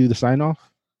we do the sign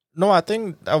off? No, I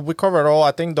think we covered it all.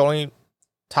 I think the only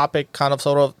topic kind of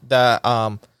sort of that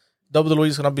WWE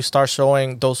is going to be start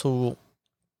showing those who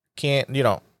can't,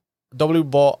 WWE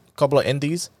bought a couple of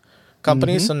indies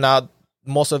companies. So now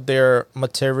most of their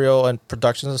material and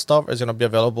productions and stuff is going to be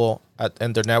available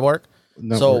in their network.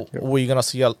 So we're going to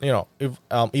see,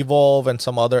 Evolve and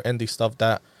some other indie stuff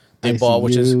that they bought,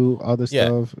 which is other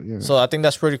stuff. Yeah. So I think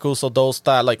that's pretty cool. So those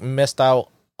that like missed out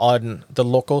on the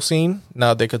local scene,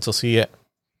 now they could still see it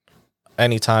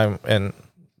anytime in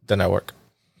the network.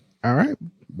 All right,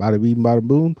 bada bing, bada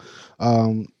boom.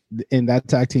 And that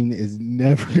tag team is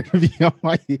never going to be on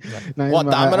my. What,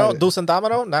 Domino? Deuce and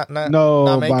Domino? Not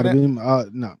bada bing.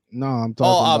 No. I'm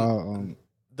talking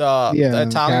about the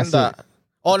Italian.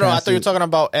 I thought you were talking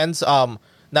about Enzo.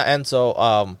 Not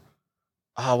Enzo.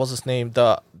 What's his name?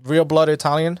 The real blood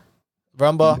Italian.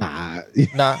 Rumba.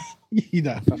 Nah.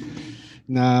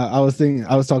 Nah, I was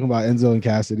talking about Enzo and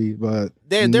Cassidy, but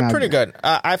they're pretty good.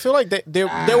 I feel like they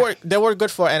were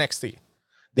good for NXT.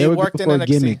 They worked good for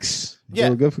gimmicks. Yeah, they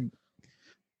were good for.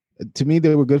 To me,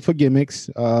 they were good for gimmicks.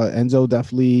 Enzo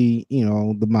definitely,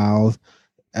 the mouth.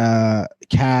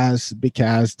 Big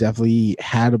Cass definitely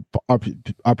had an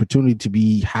opportunity to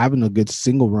be having a good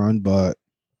single run, but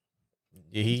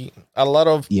a lot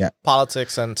of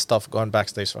politics and stuff going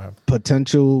backstage for him.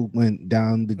 Potential went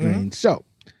down the drain. So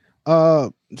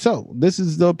this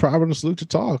is the Providence Lucha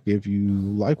Talk. If you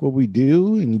like what we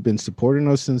do and you've been supporting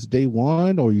us since day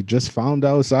one, or you just found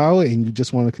us out and you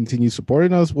just want to continue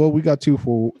supporting us, well, we got two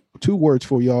words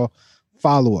for y'all.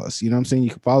 Follow us. You know what I'm saying?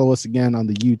 You can follow us again on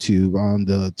the YouTube, on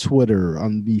the Twitter,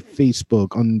 on the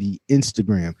Facebook, on the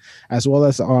Instagram, as well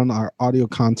as on our audio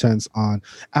contents on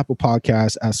Apple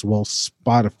Podcasts, as well as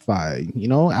Spotify.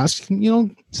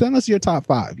 Send us your top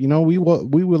 5. We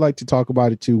would like to talk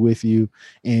about it too with you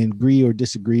and agree or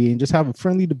disagree and just have a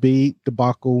friendly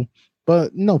debacle,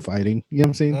 but no fighting. You know what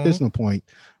I'm saying? There's no point.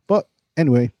 But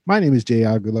anyway, my name is Jay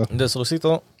Aguila. This is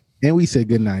Lucito. And we say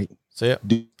good night. See ya.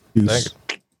 Deuce.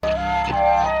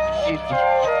 Thank you.